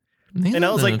minute. And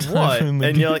I was like, what?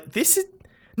 And you're like, this is...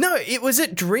 No, it was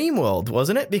at Dreamworld,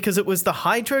 wasn't it? Because it was the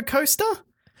Hydro Coaster?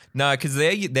 No, because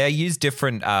they use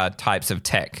different types of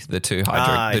tech, the two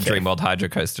the Dreamworld Hydro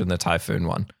Coaster and the Typhoon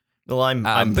one. Well, I'm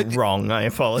wrong. I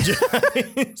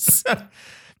apologize.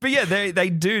 But yeah, they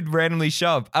do randomly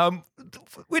show up.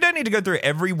 We don't need to go through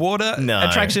every water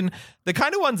attraction. The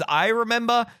kind of ones I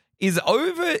remember is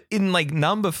over in like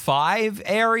number 5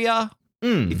 area.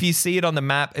 If you see it on the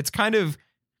map, it's kind of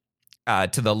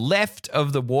to the left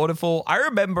of the waterfall. I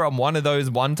remember on one of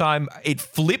those one time, it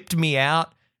flipped me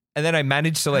out. And then I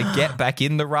managed to like get back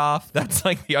in the raft. That's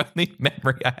like the only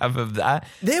memory I have of that.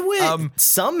 There were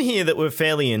some here that were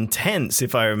fairly intense,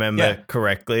 if I remember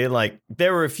correctly. Like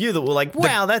there were a few that were like,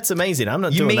 wow, that's amazing. I'm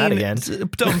not doing that again.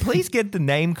 Tom, please get the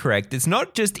name correct. It's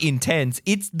not just intense.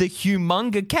 It's the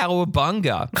Humunga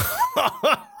Cowabunga.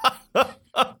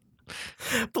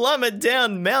 Plummet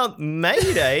down Mount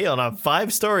Mayday on a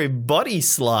 5-story body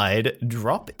slide.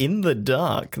 Drop in the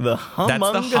dark. The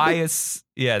Humunga. That's the highest.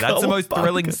 Yeah, that's the most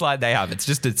thrilling slide they have. It's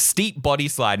just a steep body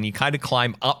slide, and you kind of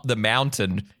climb up the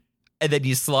mountain, and then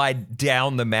you slide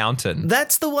down the mountain.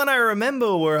 That's the one I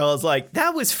remember where I was like,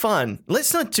 that was fun.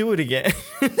 Let's not do it again.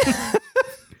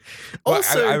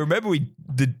 Also, I remember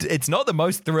it's not the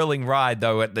most thrilling ride,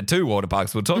 though, at the 2 water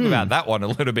parks. We'll talk about that one a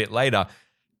little bit later.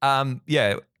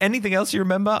 Yeah. Anything else you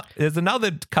remember? There's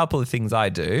another couple of things I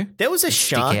do. There was a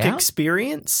shark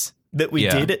experience that we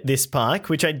did at this park,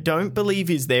 which I don't believe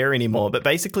is there anymore. But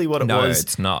basically what it was... No,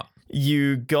 it's not.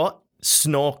 You got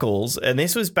snorkels, and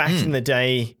this was back in the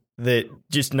day that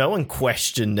just no one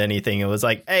questioned anything. It was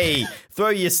like, hey, throw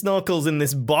your snorkels in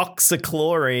this box of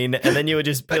chlorine, and then you would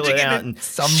just peel it out and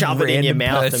shove it in your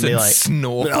mouth and be like,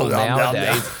 snorkel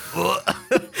nowadays.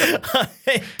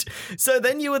 So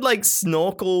then you would like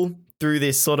snorkel through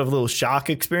this sort of little shark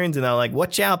experience, and they're like,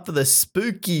 watch out for the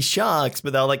spooky sharks,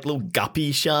 but they're like little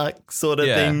guppy shark sort of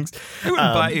things. They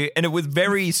wouldn't bite you, and it was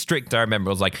very strict. I remember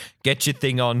it was like, get your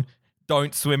thing on,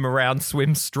 don't swim around,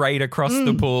 swim straight across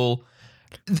the pool.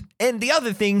 And the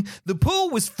other thing, the pool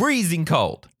was freezing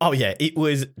cold. Oh, yeah, it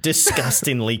was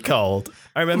disgustingly cold.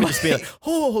 I remember just being like,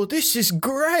 oh, this is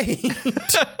great.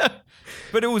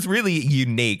 But it was really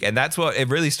unique, and that's what it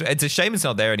really... It's a shame it's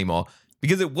not there anymore,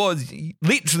 because it was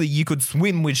literally you could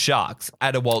swim with sharks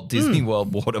at a Walt Disney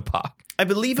World water park. I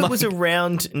believe it was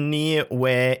around near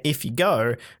where, if you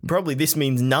go, probably this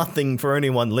means nothing for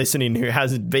anyone listening who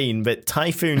hasn't been, but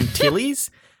Typhoon Tilly's.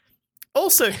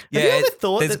 Also, have you ever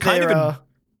thought that there are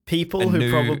people who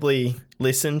probably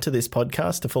listen to this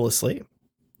podcast to fall asleep?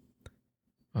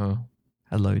 Oh,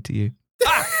 hello to you.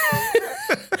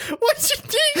 What you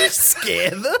do? You just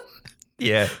scare them?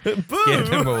 Yeah. Boom. Get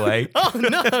them away. Oh,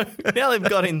 no. Now they've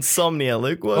got insomnia,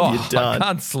 Luke. What have you done? I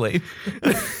can't sleep.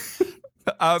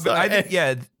 I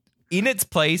think, in its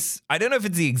place, I don't know if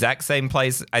it's the exact same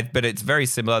place, but it's very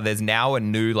similar. There's now a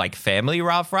new like family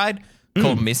raft ride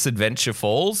called Misadventure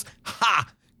Falls. Ha!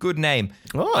 Good name.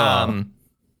 Oh.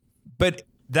 But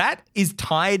that is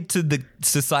tied to the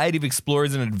Society of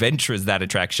Explorers and Adventurers, that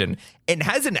attraction, and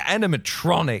has an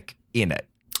animatronic in it.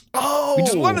 Oh. Which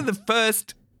is one of the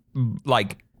first,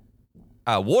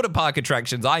 water park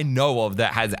attractions I know of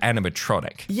that has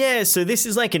animatronic. Yeah, so this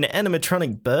is like an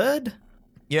animatronic bird?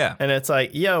 Yeah. And it's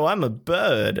like, yo, I'm a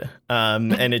bird.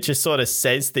 And it just sort of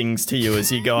says things to you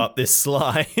as you go up this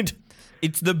slide.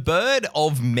 It's the bird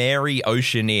of Mary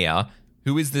Oceaneer,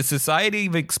 who is the Society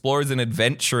of Explorers and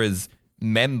Adventurers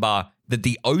member that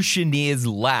the Oceaneers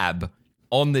Lab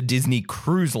on the Disney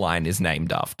Cruise Line is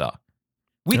named after.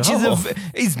 Which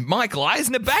is Michael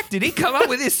Eisner back? Did he come up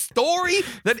with this story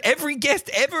that every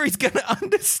guest ever is going to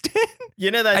understand?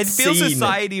 You know that I feel scene.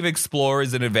 Society of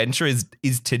Explorers and Adventurers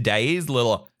is today's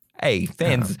little... Hey,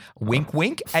 fans, wink,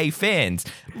 wink. Hey, fans,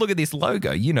 look at this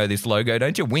logo. You know this logo,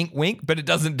 don't you? Wink, wink. But it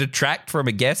doesn't detract from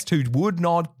a guest who would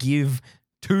not give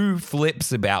two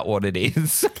flips about what it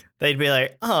is. They'd be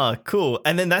like, oh, cool.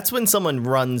 And then that's when someone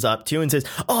runs up to you and says,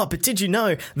 oh, but did you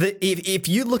know that if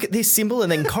you look at this symbol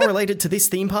and then correlate it to this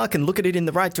theme park and look at it in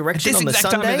the right direction on the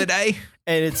Sunday, time of the day,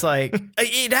 and it's like,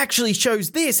 it actually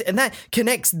shows this and that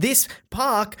connects this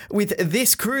park with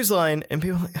this cruise line. And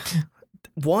people are like,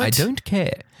 what? I don't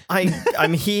care.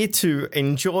 I'm here to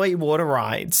enjoy water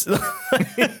rides.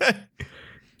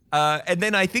 And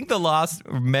then I think the last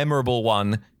memorable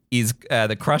one is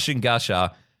the Crush and Gusher,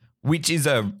 which is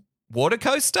a water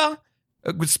coaster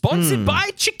sponsored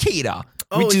by Chiquita.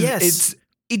 Which is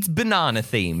it's banana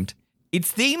themed.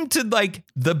 It's themed to like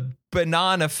the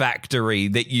banana factory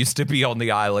that used to be on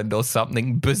the island or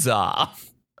something bizarre.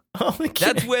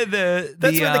 Okay. That's where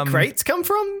the crates come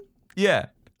from? Yeah.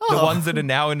 The ones that are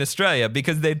now in Australia,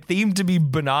 because they're themed to be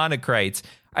banana crates.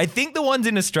 I think the ones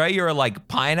in Australia are like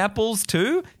pineapples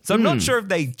too. So I'm not sure if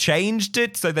they changed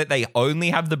it so that they only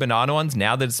have the banana ones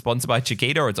now that it's sponsored by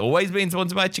Chiquita, or it's always been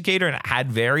sponsored by Chiquita and it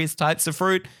had various types of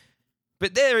fruit.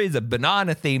 But there is a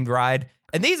banana themed ride.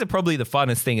 And these are probably the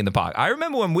funnest thing in the park. I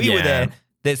remember when we were there,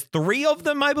 there's 3 of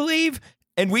them, I believe.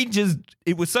 And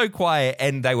it was so quiet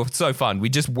and they were so fun. We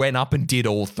just went up and did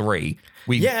all 3.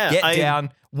 We get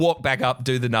down, walk back up,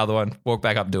 do another one, walk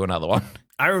back up, do another one.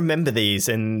 I remember these,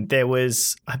 and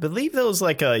I believe there was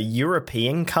like a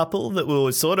European couple that we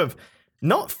were sort of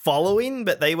not following,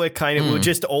 but they were kind of, we were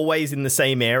just always in the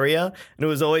same area. And it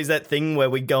was always that thing where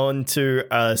we go onto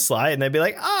a slide and they'd be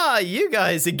like, you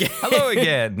guys again. Hello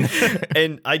again.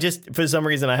 And I just, for some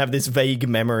reason, I have this vague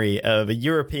memory of a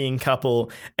European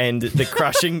couple and the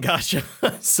Crush and Gusher.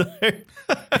 So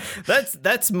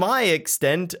that's my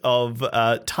extent of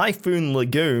Typhoon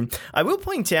Lagoon. I will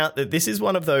point out that this is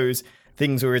one of those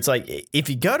things where it's like, if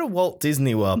you go to Walt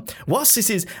Disney World, whilst this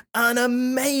is an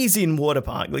amazing water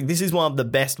park, like this is one of the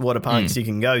best water parks you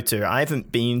can go to. I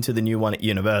haven't been to the new one at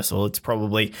Universal. It's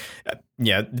probably,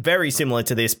 very similar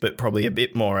to this, but probably a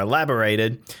bit more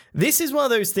elaborated. This is one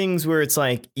of those things where it's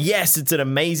like, yes, it's an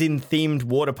amazing themed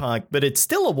water park, but it's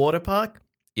still a water park.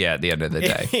 Yeah, at the end of the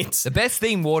day. It's- The best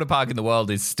themed water park in the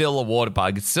world is still a water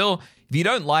park. It's still, if you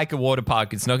don't like a water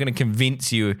park, it's not going to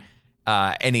convince you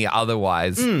any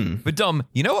otherwise. But Dom,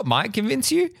 you know what might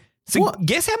convince you? So What?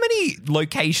 guess how many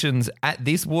locations at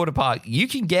this water park you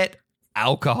can get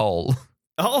alcohol?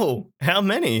 Oh, how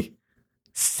many?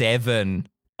 7.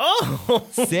 Oh,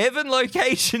 7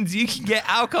 locations you can get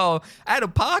alcohol at a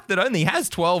park that only has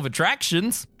 12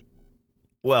 attractions.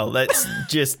 well, that's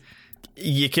just,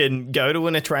 you can go to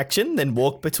an attraction, then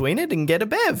walk between it and get a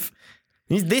bev.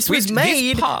 This was This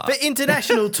made park- for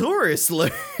international tourists,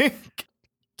 Luke.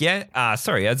 Yeah,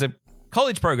 sorry, as a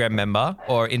college program member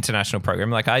or international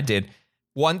program like I did,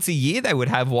 once a year they would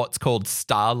have what's called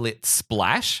Starlit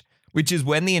Splash, which is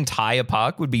when the entire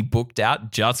park would be booked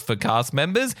out just for cast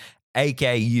members,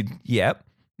 aka you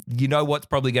know what's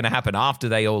probably going to happen after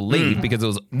they all leave because it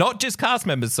was not just cast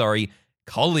members,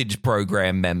 college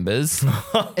program members.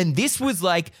 And this was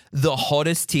like the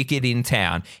hottest ticket in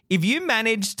town. If you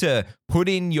managed to put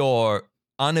in your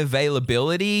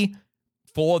unavailability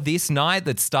for this night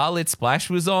that Starlit Splash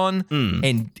was on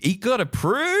and it got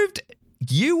approved,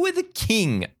 you were the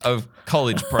king of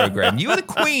college program. You were the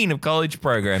queen of college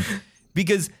program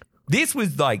because this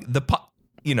was like the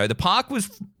park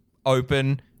was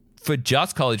open for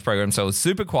just college programs. So it was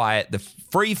super quiet. The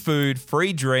free food,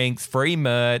 free drinks, free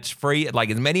merch, free, like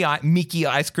as many Mickey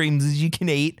ice creams as you can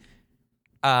eat.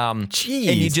 Jeez.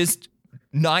 And you just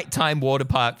nighttime water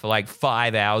park for like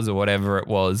 5 hours or whatever it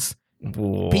was.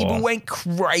 Whoa. People went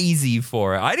crazy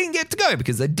for it. I didn't get to go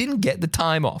because I didn't get the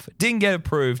time off. It didn't get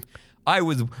approved. I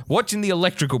was watching the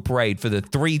electrical parade for the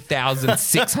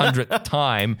 3,600th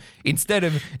time instead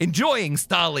of enjoying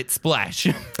Starlit Splash.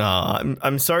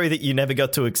 I'm sorry that you never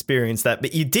got to experience that,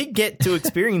 but you did get to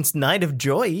experience Night of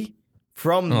Joy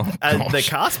from the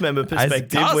cast member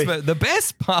perspective, The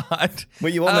best part.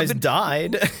 where you almost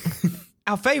died.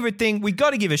 Our favorite thing, we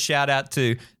got to give a shout out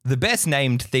to the best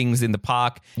named things in the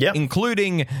park, Yep.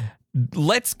 including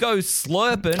Let's Go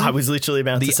Slurpin'. I was literally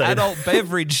about to The say adult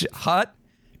beverage hut,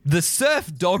 the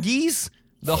surf doggies,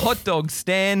 the hot dog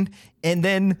stand, and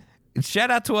then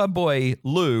shout out to our boy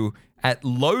Lou at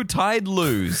Low Tide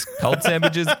Lou's. Cold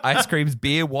sandwiches, ice creams,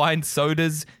 beer, wine,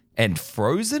 sodas, and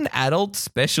frozen adult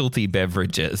specialty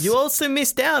beverages. You also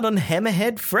missed out on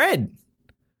Hammerhead Fred.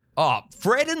 Oh,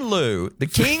 Fred and Lou, the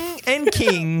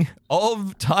king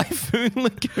of Typhoon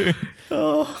Lagoon.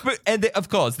 And of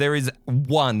course, there is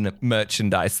one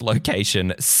merchandise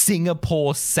location,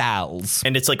 Singapore Sal's.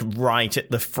 And it's like right at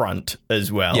the front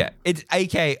as well. Yeah, it's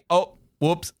AK. Oh,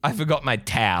 whoops, I forgot my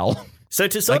towel. So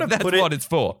to sort of that's put what it it's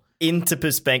for. into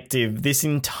perspective, this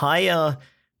entire,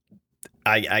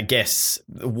 I guess,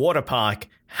 water park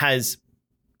has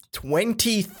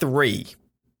 23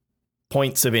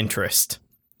 points of interest,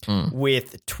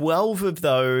 with 12 of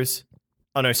those,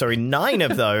 9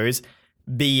 of those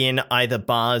being either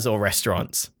bars or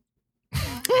restaurants.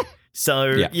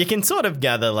 So you can sort of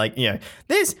gather, like,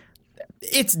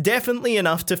 it's definitely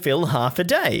enough to fill half a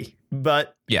day,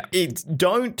 but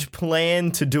don't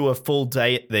plan to do a full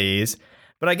day at these.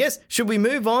 But I guess, should we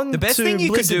move on? The best to thing you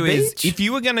Blizzard could do is, Beach? if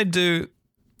you were going to do,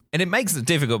 and it makes it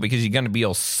difficult because you're going to be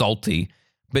all salty,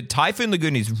 but Typhoon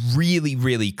Lagoon is really,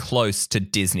 really close to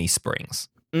Disney Springs.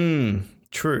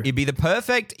 True. It'd be the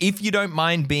perfect, if you don't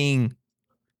mind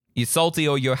you're salty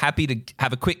or you're happy to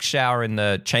have a quick shower in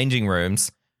the changing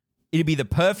rooms, it'd be the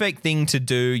perfect thing to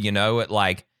do, at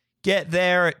like, get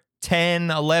there at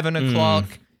 10, 11 o'clock,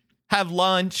 have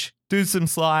lunch, do some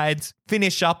slides,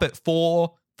 finish up at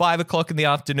 4, 5 o'clock in the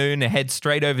afternoon and head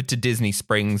straight over to Disney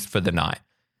Springs for the night.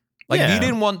 Like, if you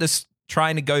didn't want this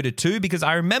trying to go to 2, because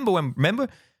I remember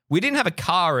we didn't have a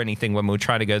car or anything when we were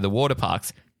trying to go to the water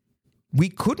parks. We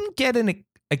couldn't get an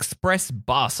express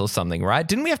bus or something, right?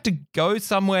 Didn't we have to go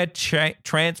somewhere,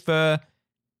 transfer,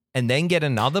 and then get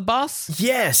another bus?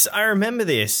 Yes, I remember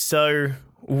this. So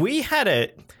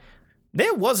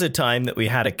there was a time that we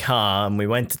had a car and we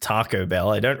went to Taco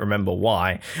Bell. I don't remember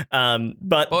why.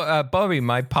 But Bobby,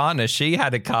 my partner, she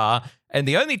had a car, and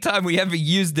the only time we ever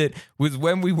used it was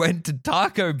when we went to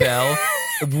Taco Bell,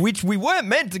 which we weren't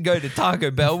meant to go to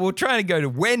Taco Bell. We were trying to go to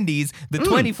Wendy's, the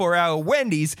 24-hour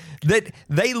Wendy's, that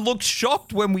they looked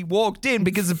shocked when we walked in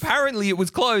because apparently it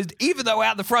was closed, even though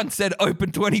out the front said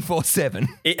open 24/7.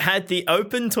 it had the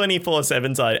open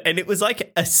 24/7 side, and it was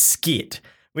like a skit.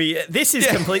 This is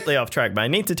completely off track, but I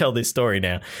need to tell this story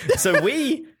now. So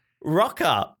we rock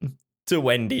up to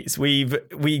Wendy's. We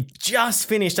just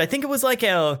finished. I think it was like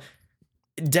our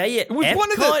day at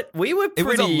Epcot. It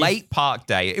was a late park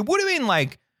day. It would have been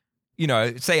like,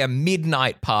 say a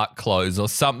midnight park close or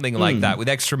something like that with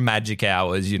extra magic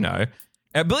hours, And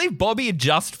I believe Bobby had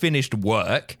just finished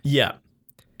work. Yeah.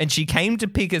 and she came to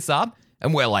pick us up.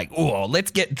 And we're like, oh,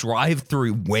 let's get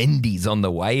drive-through Wendy's on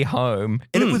the way home.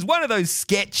 And it was one of those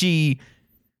sketchy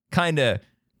kind of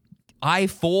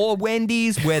I-4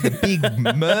 Wendy's where the big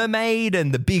mermaid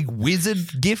and the big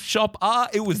wizard gift shop are.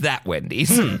 It was that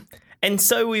Wendy's. And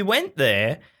so we went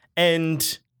there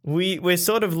and we're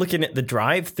sort of looking at the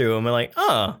drive-through and we're like,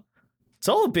 oh, it's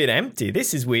all a bit empty.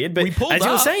 This is weird. But as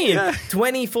you were saying,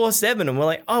 24/7 and we're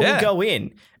like, oh, we'll go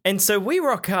in. And so we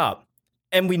rock up.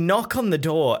 And we knock on the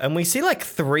door and we see like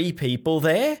 3 people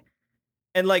there.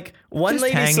 And like one Just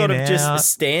lady sort of hanging just out.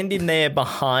 standing there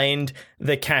behind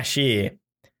the cashier.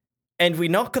 And we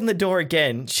knock on the door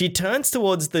again. She turns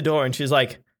towards the door and she's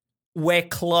like, we're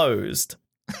closed.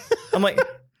 I'm like,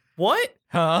 what?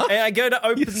 Huh? And I go to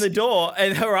open the door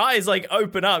and her eyes like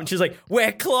open up and she's like,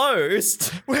 we're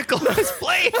closed. We're closed,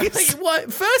 please. Like,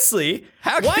 what? Firstly,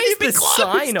 How can why you is be the closed?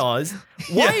 sign Oz?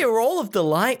 Why are all of the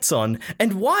lights on?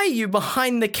 And why are you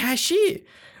behind the cashier?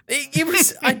 It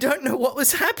was, I don't know what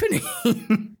was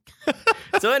happening.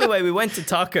 So anyway, we went to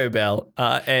Taco Bell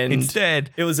and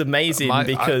Instead, it was amazing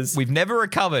because we've never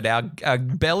recovered. Our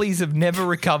bellies have never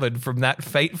recovered from that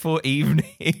fateful evening.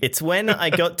 it's when I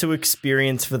got to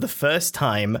experience for the first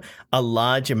time a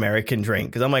large American drink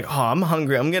because I'm like, oh, I'm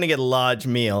hungry. I'm going to get a large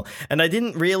meal. And I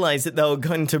didn't realize that they were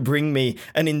going to bring me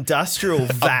an industrial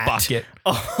vat bucket.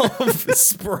 of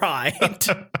Sprite.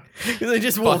 They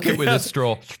just walk Bucket with a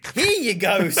straw. Here you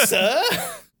go, sir.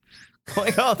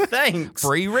 Like, oh, thanks.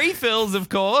 Free refills, of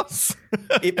course.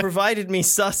 It provided me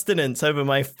sustenance over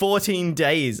my 14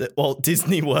 days at Walt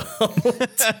Disney World.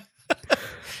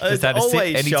 Just had to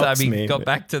sit anytime he got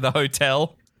back to the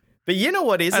hotel. But you know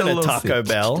what isn't a Taco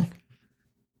Bell?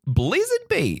 Blizzard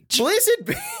Beach. Blizzard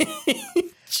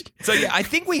Beach. So yeah, I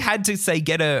think we had to say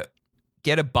get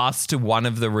a bus to one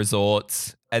of the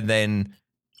resorts and then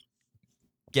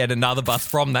get another bus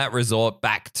from that resort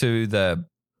back to the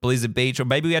Blizzard Beach, or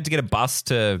maybe we had to get a bus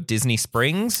to Disney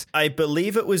Springs. I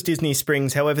believe it was Disney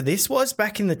Springs. However, this was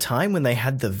back in the time when they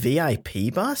had the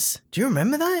VIP bus. Do you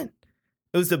remember that?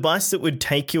 It was the bus that would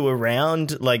take you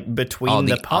around like between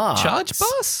the parks. Upcharge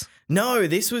bus? No,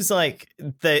 this was like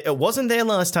it wasn't there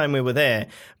last time we were there,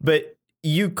 but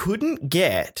you couldn't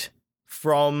get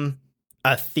from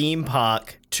a theme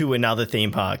park to another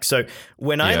theme park. So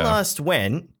when I last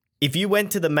went, if you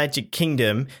went to the Magic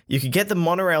Kingdom, you could get the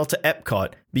monorail to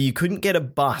Epcot, but you couldn't get a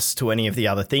bus to any of the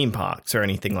other theme parks or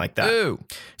anything like that. Ooh.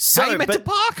 So, How you meant to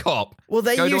park hop? Well,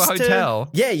 they go used to a hotel.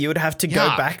 Yeah, you would have to go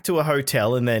Yuck. back to a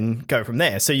hotel and then go from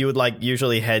there. So you would like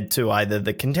usually head to either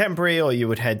the Contemporary or you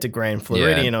would head to Grand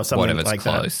Floridian or something whatever's like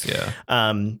close, that.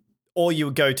 Yeah. Or you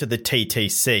would go to the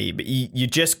TTC, but you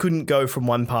just couldn't go from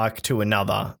one park to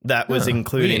another. That was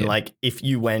including weird. like if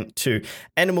you went to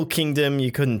Animal Kingdom,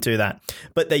 you couldn't do that.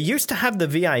 But they used to have the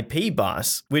VIP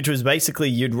bus, which was basically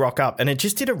you'd rock up and it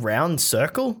just did a round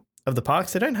circle of the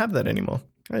parks. They don't have that anymore.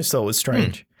 I just thought it was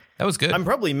strange. That was good. I'm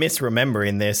probably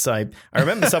misremembering this. I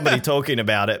remember somebody talking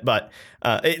about it, but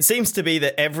it seems to be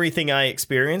that everything I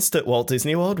experienced at Walt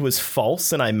Disney World was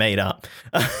false and I made up.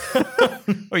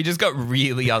 Or you just got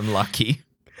really unlucky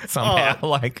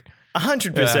somehow.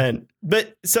 100%.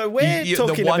 But so we're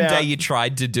talking the one about day you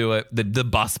tried to do it, the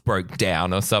bus broke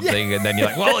down or something, and then you're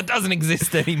like, well, it doesn't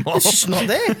exist anymore. It's just not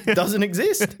there. It doesn't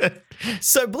exist.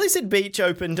 So Blizzard Beach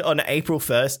opened on April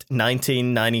 1st,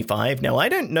 1995. Now, I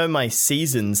don't know my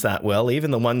seasons that well,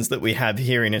 even the ones that we have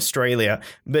here in Australia.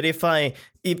 But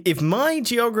if my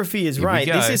geography is right,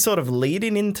 this is sort of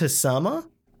leading into summer.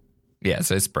 Yeah,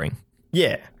 so spring.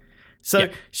 Yeah. So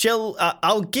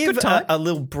I'll give time. a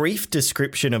little brief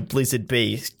description of Blizzard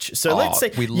Beach. So let's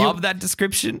say we love that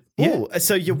description. Ooh,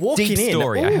 so you're walking Deep in.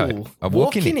 story, I heard.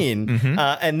 Walking in.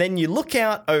 And then you look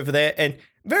out over there and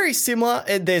very similar.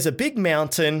 There's a big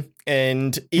mountain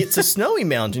and it's a snowy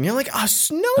mountain. You're like, a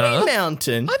snowy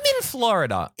mountain? I'm in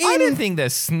Florida. I don't think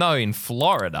there's snow in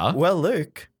Florida. Well,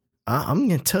 Luke, I'm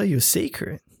going to tell you a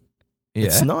secret. Yeah.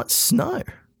 It's not snow.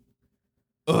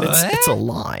 It's a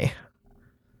lie.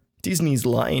 Disney's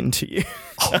lying to you.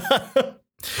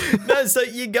 No, so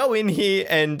you go in here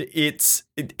and it's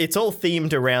all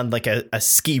themed around like a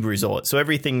ski resort. So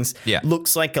everything's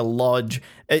looks like a lodge.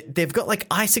 They've got like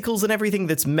icicles and everything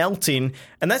that's melting,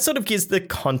 and that sort of gives the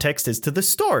context as to the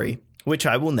story, which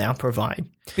I will now provide.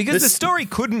 Because the story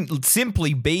couldn't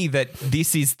simply be that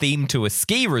this is themed to a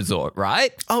ski resort,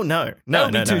 right? Oh, no. That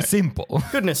would be too simple.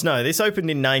 Goodness, no. This opened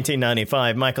in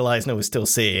 1995. Michael Eisner was still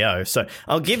CEO. So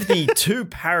I'll give the 2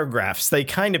 paragraphs. They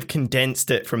kind of condensed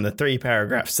it from the 3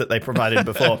 paragraphs that they provided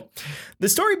before. The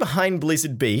story behind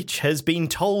Blizzard Beach has been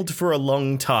told for a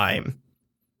long time.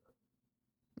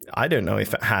 I don't know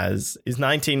if it has.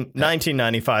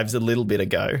 1995 is a little bit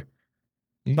ago.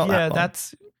 Not that long.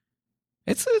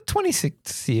 It's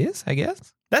 26 years, I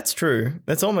guess. That's true.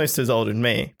 That's almost as old as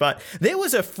me. But there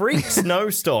was a freak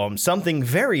snowstorm, something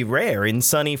very rare in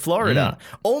sunny Florida.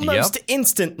 Almost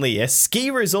instantly, a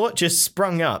ski resort just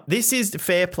sprung up. This is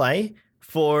fair play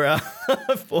for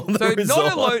the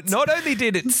resort. Not only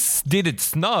did it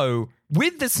snow,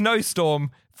 with the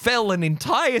snowstorm fell an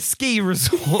entire ski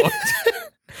resort.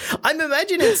 I'm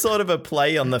imagining it's sort of a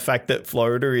play on the fact that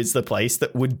Florida is the place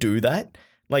that would do that.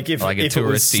 Like if a if it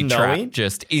was touristy snowing, trap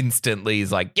just instantly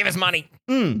is like, give us money.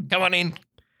 Come on in.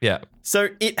 Yeah. So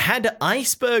it had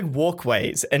iceberg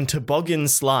walkways and toboggan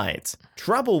slides.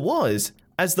 Trouble was,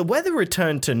 as the weather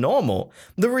returned to normal,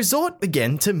 the resort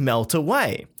began to melt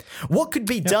away. What could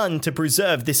be done to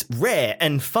preserve this rare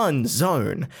and fun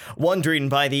zone? Wandering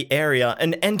by the area,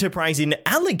 an enterprising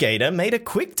alligator made a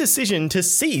quick decision to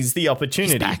seize the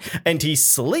opportunity, and he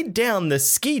slid down the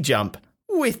ski jump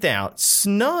without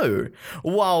snow,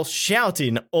 while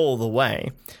shouting all the way.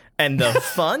 And the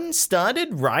fun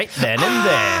started right then and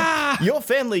there. Your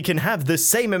family can have the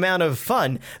same amount of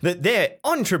fun that their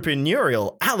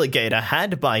entrepreneurial alligator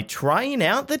had by trying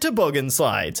out the toboggan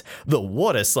slides, the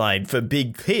water slide for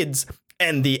big kids,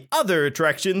 and the other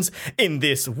attractions in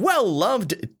this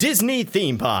well-loved Disney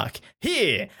theme park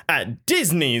here at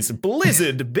Disney's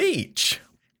Blizzard Beach.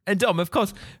 And Dom, of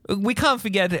course, we can't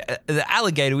forget the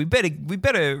alligator. We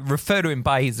better refer to him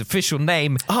by his official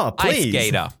name. Oh, please. Ice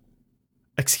Gator.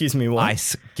 Excuse me, what?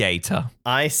 Ice Gator.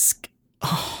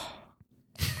 Oh.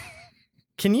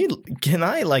 Can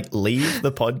I like leave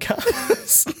the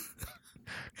podcast?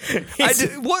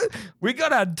 What? We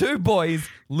got our two boys,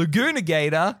 Laguna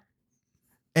Gator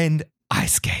and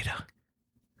Ice Gator.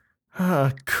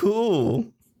 Ah,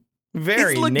 cool.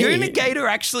 Very neat. Is Laguna neat. Gator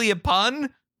actually a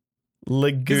pun?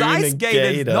 Laguna Ice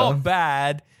Gator's Gator. not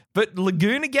bad, but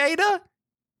Laguna Gator?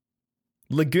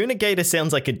 Laguna Gator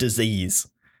sounds like a disease.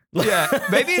 Yeah,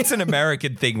 maybe it's an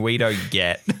American thing we don't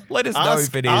get. Let us know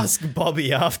if it is. Ask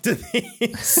Bobby after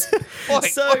this.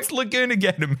 What's Laguna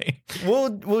Gator mean?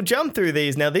 We'll jump through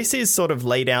these. Now, this is sort of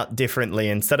laid out differently.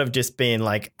 Instead of just being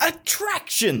like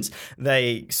attractions,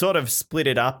 they sort of split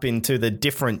it up into the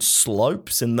different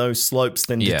slopes, and those slopes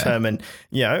then determine,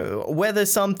 whether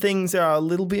some things are a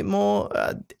little bit more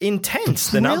intense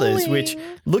than others, which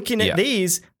looking at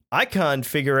these, I can't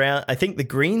figure out. I think the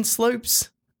green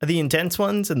slopes are the intense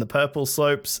ones and the purple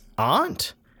slopes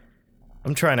aren't.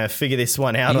 I'm trying to figure this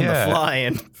one out on the fly,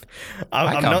 and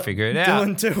I'm can't not figure it out.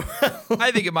 doing too well.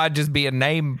 I think it might just be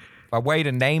a way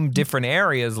to name different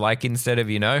areas. Like instead of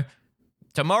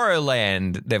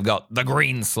Tomorrowland, they've got the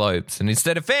green slopes, and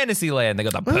instead of Fantasyland, they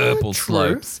got the purple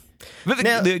slopes. But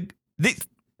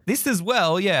this as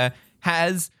well,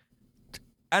 has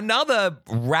another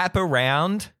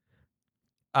wraparound,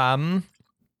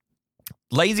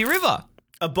 lazy river.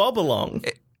 A bob-along.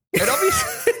 It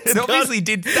obviously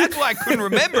did. That's why I couldn't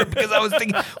remember it, because I was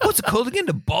thinking, what's it called again?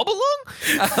 A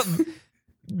bob-along?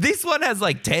 This one has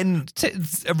like 10,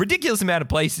 a ridiculous amount of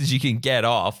places you can get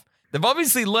off. They've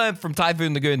obviously learned from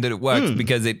Typhoon Lagoon that it works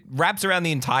because it wraps around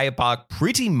the entire park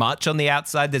pretty much on the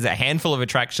outside. There's a handful of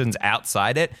attractions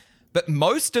outside it, but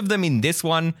most of them in this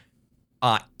one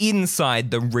are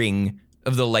inside the ring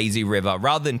of the lazy river,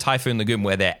 rather than Typhoon Lagoon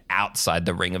where they're outside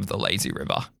the ring of the lazy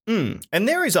river. And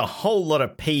there is a whole lot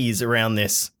of peas around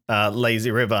this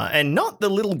lazy river, and not the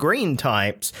little green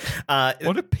types.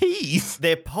 What are peas?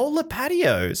 They're polar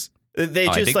patios. They're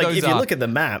just like, if you look at the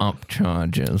map.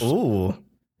 Upcharges. Ooh.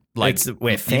 Like it's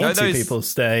where fancy people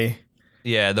stay.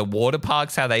 Yeah, the water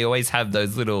parks, how they always have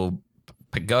those little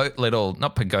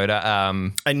not pagoda.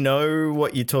 I know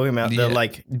what you're talking about. They're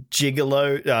like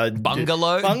gigolo.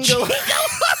 Bungalow? Bungalow.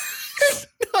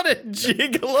 Not a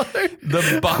gigolo.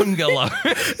 The bungalow.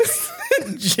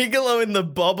 Gigolo in the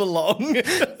bob-along.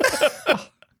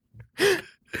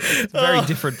 Very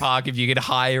different park if you could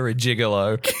hire a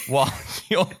gigolo while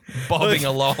you're bobbing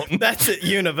along. That's at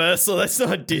Universal. That's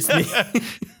not Disney.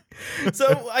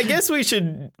 So I guess we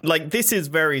should, this is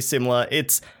very similar.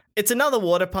 It's another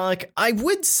water park. I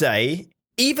would say,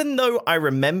 even though I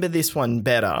remember this one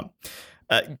better,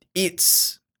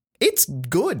 it's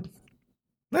good.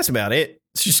 That's about it.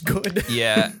 It's just good.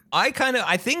 Yeah. I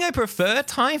think I prefer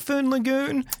Typhoon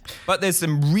Lagoon, but there's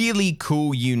some really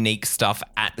cool, unique stuff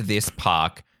at this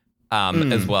park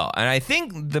as well. And I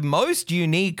think the most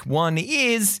unique one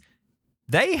is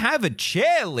they have a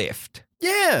chairlift.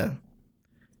 Yeah.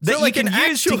 That you can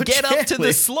use to get up to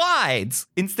the slides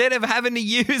instead of having to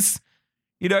use,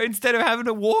 instead of having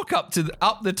to walk up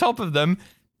the top of them,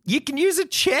 you can use a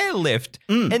chairlift.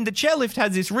 And the chairlift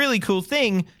has this really cool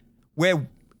thing where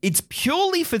it's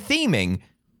purely for theming.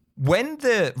 When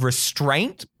the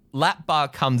restraint lap bar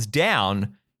comes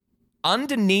down,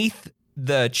 underneath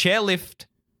the chairlift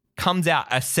comes out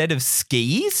a set of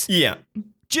skis. Yeah.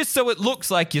 Just so it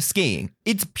looks like you're skiing.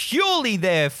 It's purely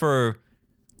there for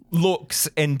looks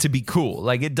and to be cool.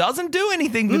 Like, it doesn't do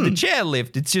anything with the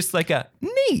chairlift. It's just like a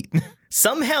neat.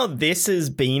 Somehow this has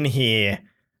been here.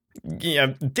 You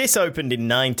know, this opened in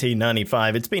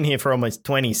 1995. It's been here for almost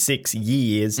 26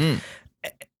 years.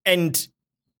 And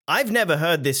I've never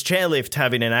heard this chairlift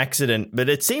having an accident, but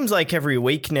it seems like every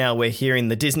week now we're hearing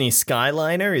the Disney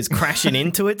Skyliner is crashing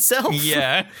into itself.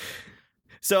 Yeah.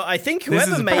 So I think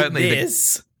whoever made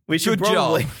this, we should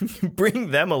probably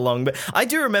bring them along. But I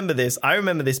do remember this. I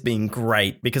remember this being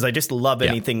great because I just love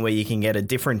anything where you can get a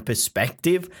different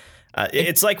perspective.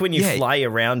 It's like when you fly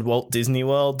around Walt Disney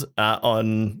World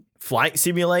on Flight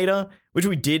Simulator, which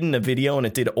we did in a video and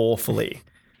it did awfully.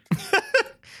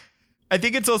 I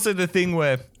think it's also the thing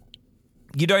where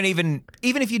you don't even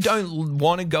if you don't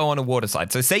want to go on a water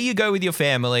slide. So say you go with your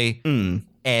family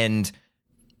and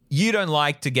you don't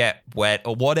like to get wet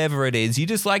or whatever it is. You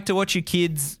just like to watch your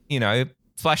kids,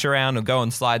 splash around or go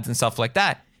on slides and stuff like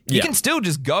that. You can still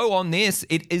just go on this.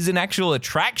 It is an actual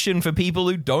attraction for people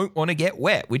who don't want to get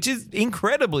wet, which is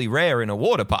incredibly rare in a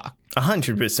water park.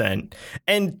 100%.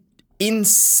 And in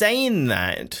saying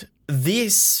that,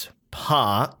 this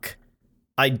park,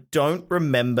 I don't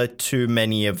remember too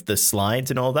many of the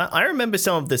slides and all that. I remember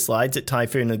some of the slides at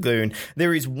Typhoon Lagoon.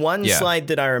 There is one slide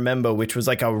that I remember, which was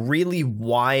like a really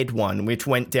wide one, which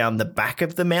went down the back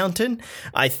of the mountain.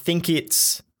 I think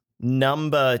it's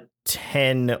number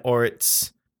 10 or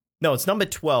it's number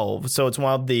 12. So it's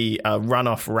one of the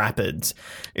runoff rapids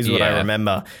is what I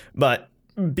remember. But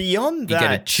beyond that... You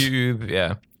get a tube,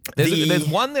 There's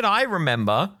one that I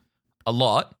remember a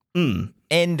lot.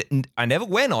 And I never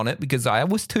went on it because I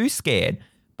was too scared.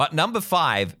 But number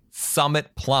 5,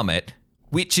 Summit Plummet,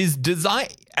 which is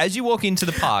designed... As you walk into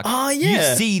the park, you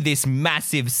see this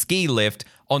massive ski lift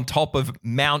on top of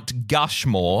Mount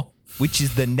Gushmore, which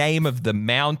is the name of the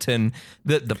mountain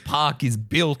that the park is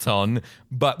built on,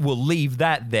 but we'll leave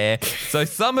that there. So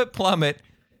Summit Plummet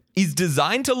is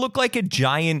designed to look like a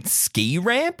giant ski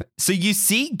ramp. So you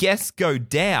see guests go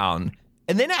down,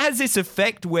 and then it has this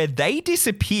effect where they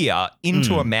disappear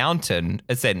into a mountain,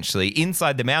 essentially,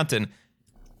 inside the mountain,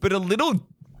 but a little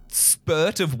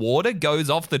spurt of water goes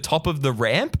off the top of the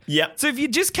ramp. Yeah. So if you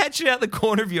just catch it out the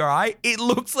corner of your eye, it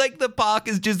looks like the park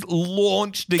has just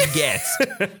launched a guest,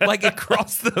 like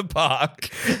across the park.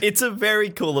 It's a very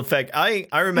cool effect. I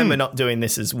remember not doing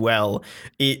this as well.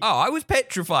 I was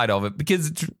petrified of it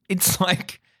because it's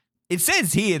like, it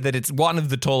says here that it's one of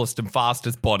the tallest and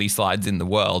fastest body slides in the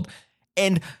world.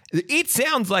 And it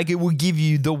sounds like it would give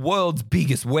you the world's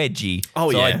biggest wedgie.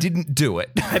 So I didn't do it.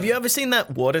 Have you ever seen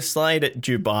that water slide at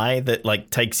Dubai that like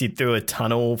takes you through a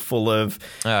tunnel full of...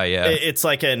 Oh, yeah. It's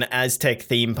like an Aztec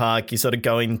theme park. You sort of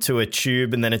go into a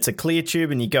tube and then it's a clear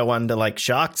tube and you go under like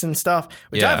sharks and stuff,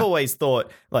 which I've always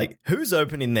thought, like, who's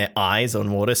opening their eyes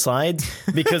on water slides?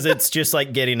 Because it's just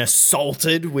like getting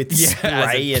assaulted with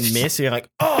spray and mist. You're like,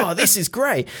 oh, this is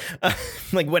great.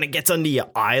 Like when it gets under your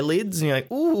eyelids and you're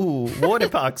like, ooh, water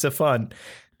parks are fun.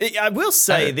 I will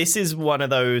say this is one of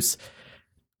those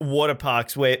water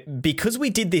parks where, because we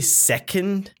did this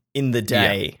second in the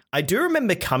day, I do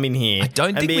remember coming here. I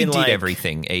don't think we did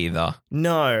everything either.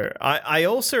 No. I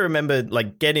also remember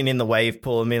like getting in the wave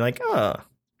pool and being like, oh,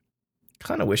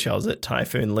 kind of wish I was at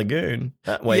Typhoon Lagoon.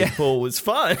 That wave pool was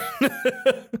fun.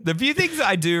 The few things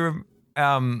I do,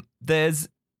 there's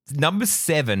number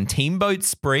 7, Teamboat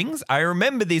Springs. I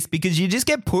remember this because you just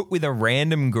get put with a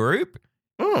random group.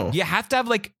 Oh. You have to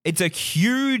have it's a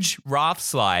huge raft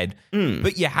slide,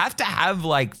 but you have to have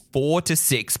 4 to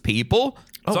 6 people.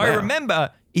 So I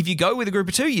remember if you go with a group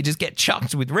of 2, you just get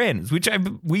chucked with randoms, which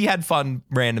we had fun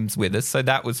randoms with us, so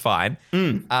that was fine.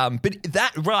 But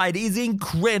that ride is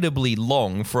incredibly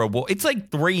long for it's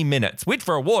like 3 minutes, which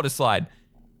for a water slide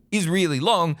is really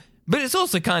long, but it's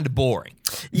also kind of boring.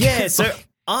 Yeah, so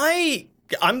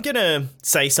I'm going to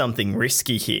say something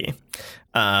risky here.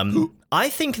 I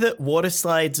think that water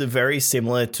slides are very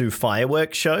similar to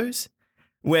fireworks shows,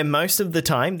 where most of the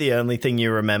time the only thing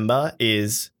you remember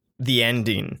is the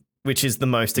ending, which is the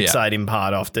most exciting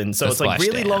part often. So it's like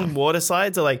really long water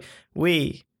slides are like,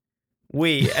 we,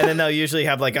 and then they'll usually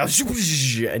have like a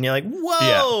and you're like,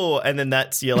 whoa. And then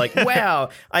you're like, wow,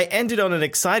 I ended on an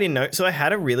exciting note. So I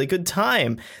had a really good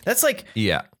time. That's like,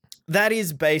 that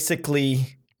is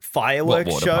basically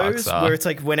fireworks shows where it's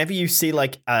like whenever you see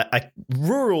like a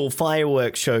rural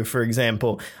fireworks show, for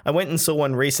example. I went and saw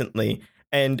one recently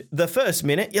and the first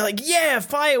minute you're like, yeah,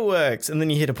 fireworks. And then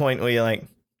you hit a point where you're like,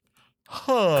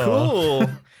 cool.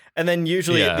 And then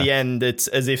usually at the end, it's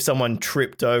as if someone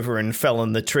tripped over and fell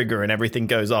on the trigger and everything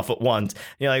goes off at once. And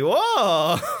you're like,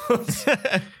 whoa.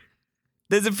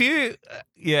 There's a few,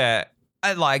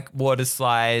 I like water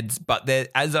slides, but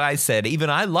as I said, even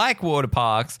I like water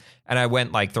parks, and I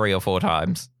went like 3 or 4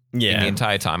 times in the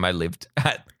entire time I lived.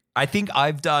 I think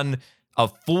I've done a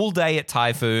full day at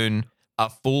Typhoon, a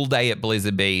full day at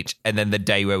Blizzard Beach, and then the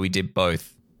day where we did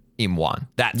both in one.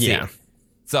 That's it.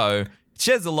 So it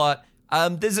shares a lot.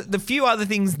 There's a few other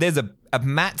things. There's a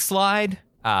mat slide,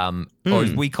 or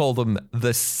as we call them,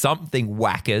 the something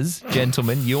whackers.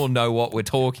 Gentlemen, you'll know what we're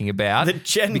talking about. The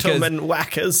gentleman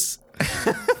whackers.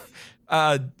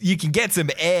 You can get some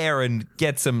air and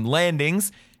get some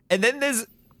landings. And then there's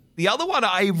the other one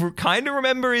I kind of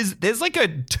remember is there's like a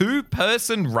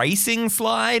 2-person racing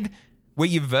slide where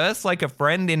you verse like a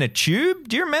friend in a tube.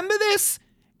 Do you remember this?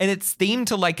 And it's themed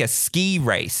to like a ski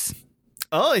race.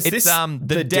 Oh, is this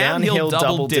the downhill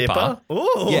double dipper?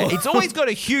 Ooh. Yeah, it's always got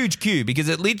a huge queue because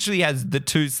it literally has the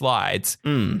 2 slides.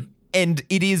 And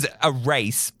it is a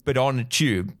race, but on a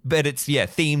tube. But it's,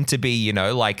 themed to be,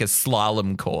 like a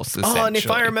slalom course, essentially. Oh, and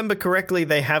if I remember correctly,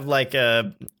 they have like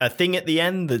a thing at the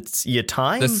end that's your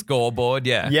time? The scoreboard,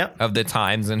 of the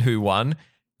times and who won.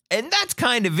 And that's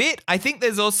kind of it. I think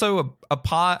there's also a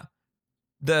part,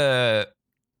 the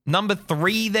number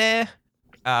 3 there,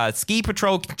 Ski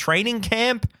Patrol Training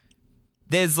Camp.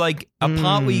 There's like a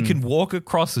part where you can walk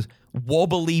across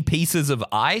wobbly pieces of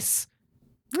ice.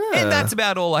 And that's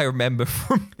about all I remember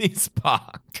from this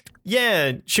park.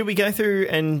 Yeah. Should we go through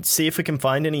and see if we can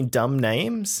find any dumb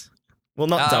names? Well,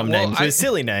 not dumb names, but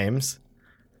silly names.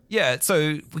 Yeah,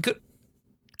 so we could...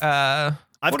 I've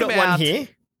got one here.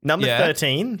 Number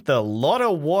 13, the Lotta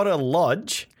Water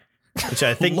Lodge, which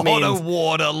I think means... Lotta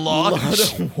Water Lodge.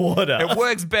 Lotta Water. It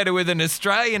works better with an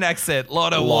Australian accent.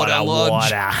 Lotta Water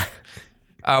Lodge.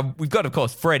 We've got, of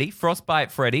course, Freddy,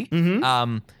 Frostbite Freddy.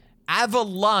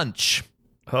 Avalanche.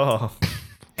 Oh.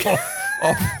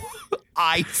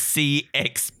 Icy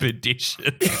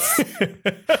Expeditions.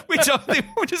 Which I think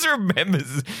just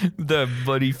remembers the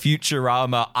bloody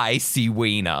Futurama Icy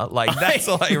Wiener. Like, that's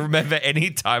all I remember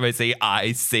anytime I see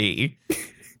Icy.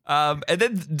 And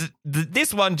then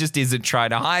this one just isn't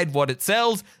trying to hide what it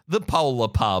sells. The Polar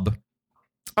Pub.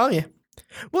 Oh, yeah.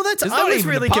 Well, I was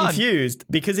really confused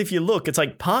because if you look, it's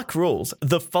like park rules.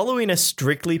 The following are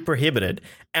strictly prohibited.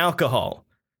 Alcohol.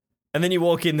 And then you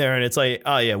walk in there and it's like,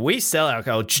 oh, yeah, we sell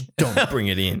alcohol. Just don't bring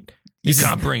it in. You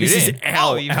can't bring it in. This is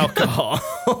our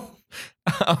alcohol.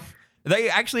 They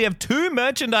actually have 2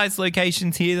 merchandise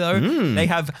locations here, though. They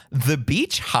have the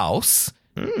Beach House,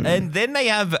 and then they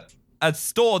have a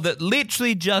store that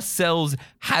literally just sells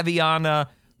Havaiana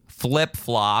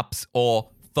flip-flops or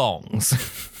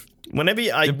thongs. Whenever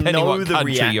I know the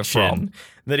reaction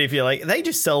that if you're like, they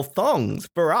just sell thongs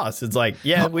for us. It's like,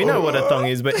 yeah, we know what a thong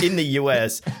is. But in the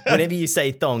US, whenever you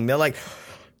say thong, they're like,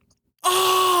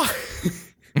 oh.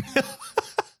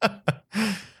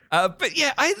 But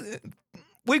yeah,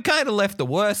 we've kind of left the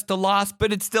worst to last,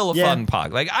 but it's still a fun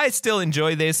park. Like, I still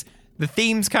enjoy this. The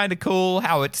theme's kind of cool,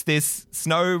 how it's this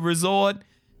snow resort.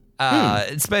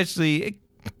 Especially...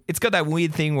 It's got that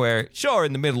weird thing where, sure,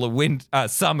 in the middle of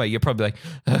summer, you're probably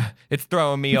like, it's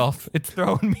throwing me off. It's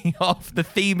throwing me off. The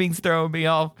theming's throwing me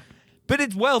off. But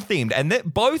it's well-themed.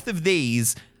 And both of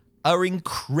these are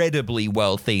incredibly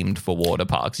well-themed for water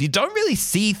parks. You don't really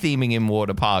see theming in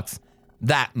water parks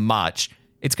that much.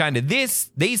 It's kind of these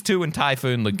 2 in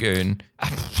Typhoon Lagoon,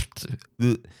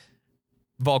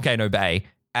 Volcano Bay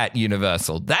at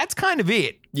Universal. That's kind of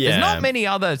it. Yeah. There's not many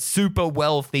other super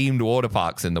well-themed water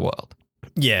parks in the world.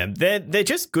 Yeah, they're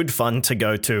just good fun to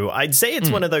go to. I'd say it's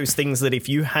one of those things that if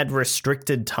you had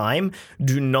restricted time,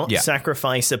 do not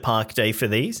sacrifice a park day for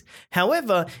these.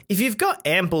 However, if you've got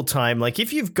ample time, like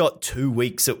if you've got 2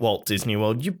 weeks at Walt Disney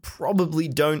World, you probably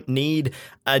don't need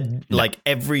like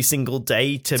every single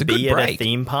day to be at a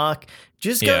theme park.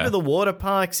 Just go to the water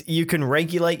parks. You can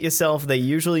regulate yourself. They're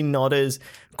usually not as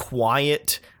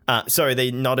quiet.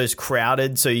 They're not as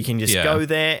crowded, so you can just go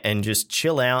there and just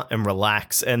chill out and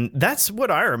relax. And that's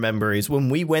what I remember is when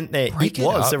we went there, it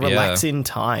was a relaxing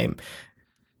time.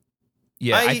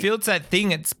 Yeah, I feel it's that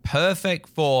thing. It's perfect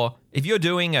for if you're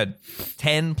doing a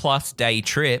 10-plus day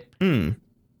trip,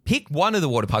 pick one of the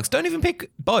water parks. Don't even pick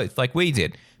both like we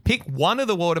did. Pick one of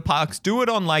the water parks. Do it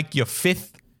on like your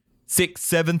 5th, 6th,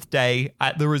 7th day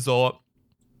at the resort.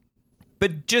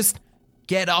 But just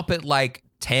get up at like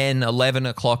 10, 11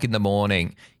 o'clock in the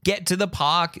morning. Get to the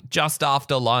park just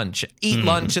after lunch. Eat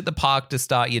lunch at the park to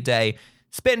start your day.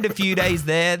 Spend a few days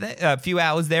there, a few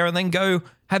hours there, and then go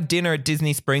have dinner at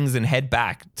Disney Springs and head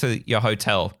back to your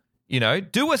hotel. You know,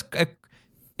 do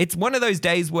it's one of those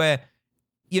days where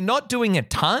you're not doing a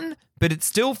ton, but it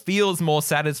still feels more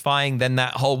satisfying than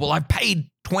that whole, well, I paid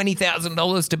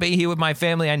 $20,000 to be here with my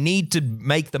family. I need to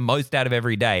make the most out of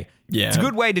every day. Yeah. It's a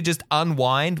good way to just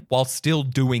unwind while still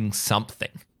doing something.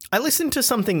 I listened to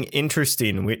something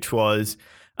interesting, which was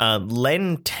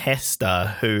Len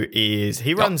Tester,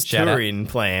 he runs touring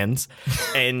plans,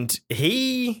 and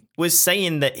he was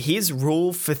saying that his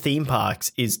rule for theme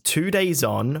parks is 2 days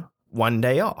on, 1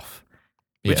 day off,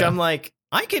 which I'm like,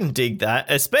 I can dig that,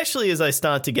 especially as I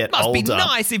start to get older. Must be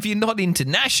nice if you're not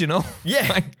international.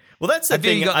 Yeah. Well, that's the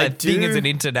thing. You got that thing as an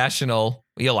international.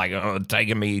 You're like,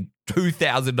 taking me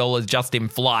 $2,000 just in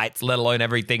flights, let alone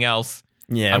everything else.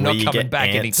 Yeah, I'm not coming back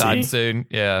anytime soon.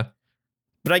 Yeah.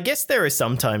 But I guess there are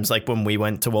some times, like when we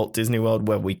went to Walt Disney World,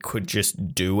 where we could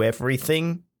just do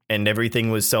everything and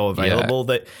everything was so available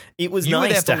that it was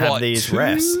nice to have these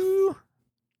rests.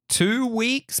 2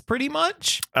 weeks, pretty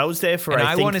much? I was there for,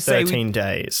 I think, 13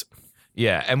 days.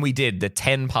 Yeah, and we did the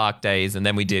 10 park days, and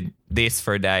then we did this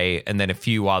for a day, and then a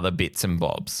few other bits and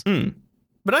bobs.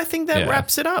 But I think that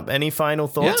wraps it up. Any final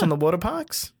thoughts on the water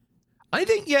parks? I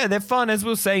think, they're fun. As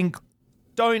we were saying,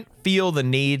 don't feel the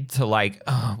need to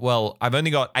I've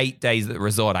only got 8 days at the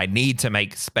resort. I need to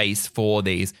make space for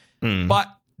these. But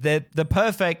they're the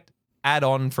perfect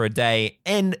add-on for a day.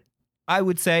 And I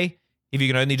would say, if you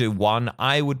can only do one,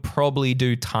 I would probably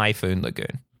do Typhoon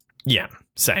Lagoon. Yeah,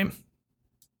 same.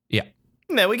 Yeah.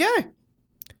 There we go.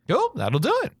 Cool, that'll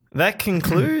do it. That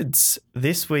concludes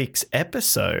this week's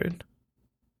episode.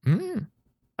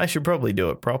 I should probably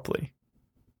do it properly.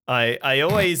 I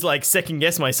always second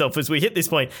guess myself as we hit this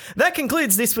point. That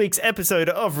concludes this week's episode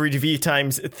of Review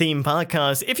Time's Theme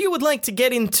Parkcast. If you would like to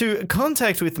get into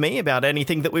contact with me about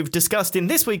anything that we've discussed in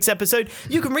this week's episode,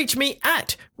 you can reach me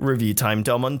at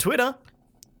ReviewTimeDom on Twitter.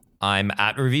 I'm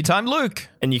at Review Time Luke.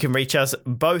 And you can reach us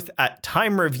both at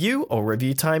Time Review or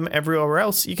Review Time everywhere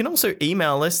else. You can also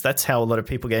email us. That's how a lot of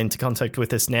people get into contact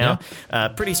with us now. Yeah.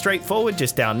 Pretty straightforward,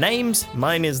 just our names.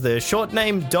 Mine is the short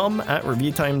name, Dom at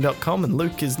reviewtime.com, and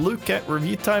Luke is Luke at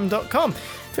reviewtime.com.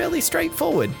 Fairly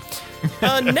straightforward.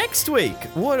 Next week,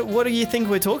 what do you think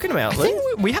we're talking about, Luke? I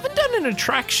think we haven't done an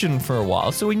attraction for a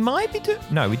while, so we might be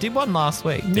No, we did one last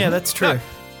week. Yeah, that's true.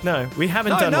 No, we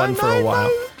haven't done one for a while.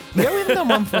 Yeah, we haven't done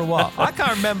one for a while. I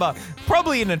can't remember.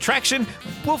 Probably an attraction.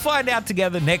 We'll find out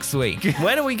together next week.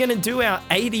 When are we going to do our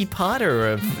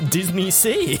 80-parter of Disney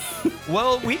Sea?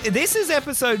 Well, this is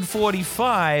episode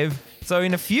 45. So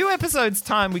in a few episodes'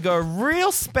 time, we got a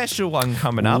real special one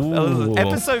coming up.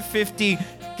 Episode 50,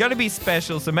 going to be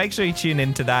special, so make sure you tune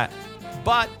into that.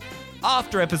 But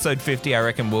after episode 50, I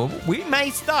reckon we may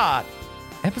start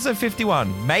episode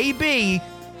 51. Maybe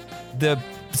the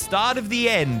start of the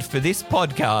end for this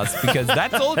podcast, because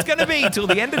that's all it's going to be till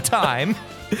the end of time.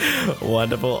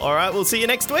 Wonderful. All right, we'll see you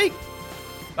next week.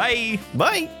 Bye.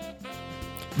 Bye.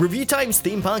 Review Time's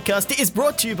Theme Parkcast is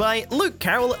brought to you by Luke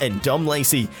Carroll and Dom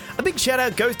Lacey. A big shout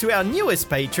out goes to our newest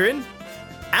patron,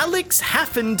 Alex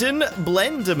Haffenden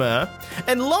Blendemer,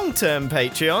 and long-term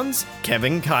Patreons,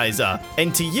 Kevin Kaiser.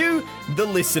 And to you, the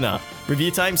listener.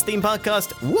 Review Time's Theme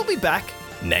Parkcast will be back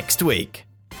next week.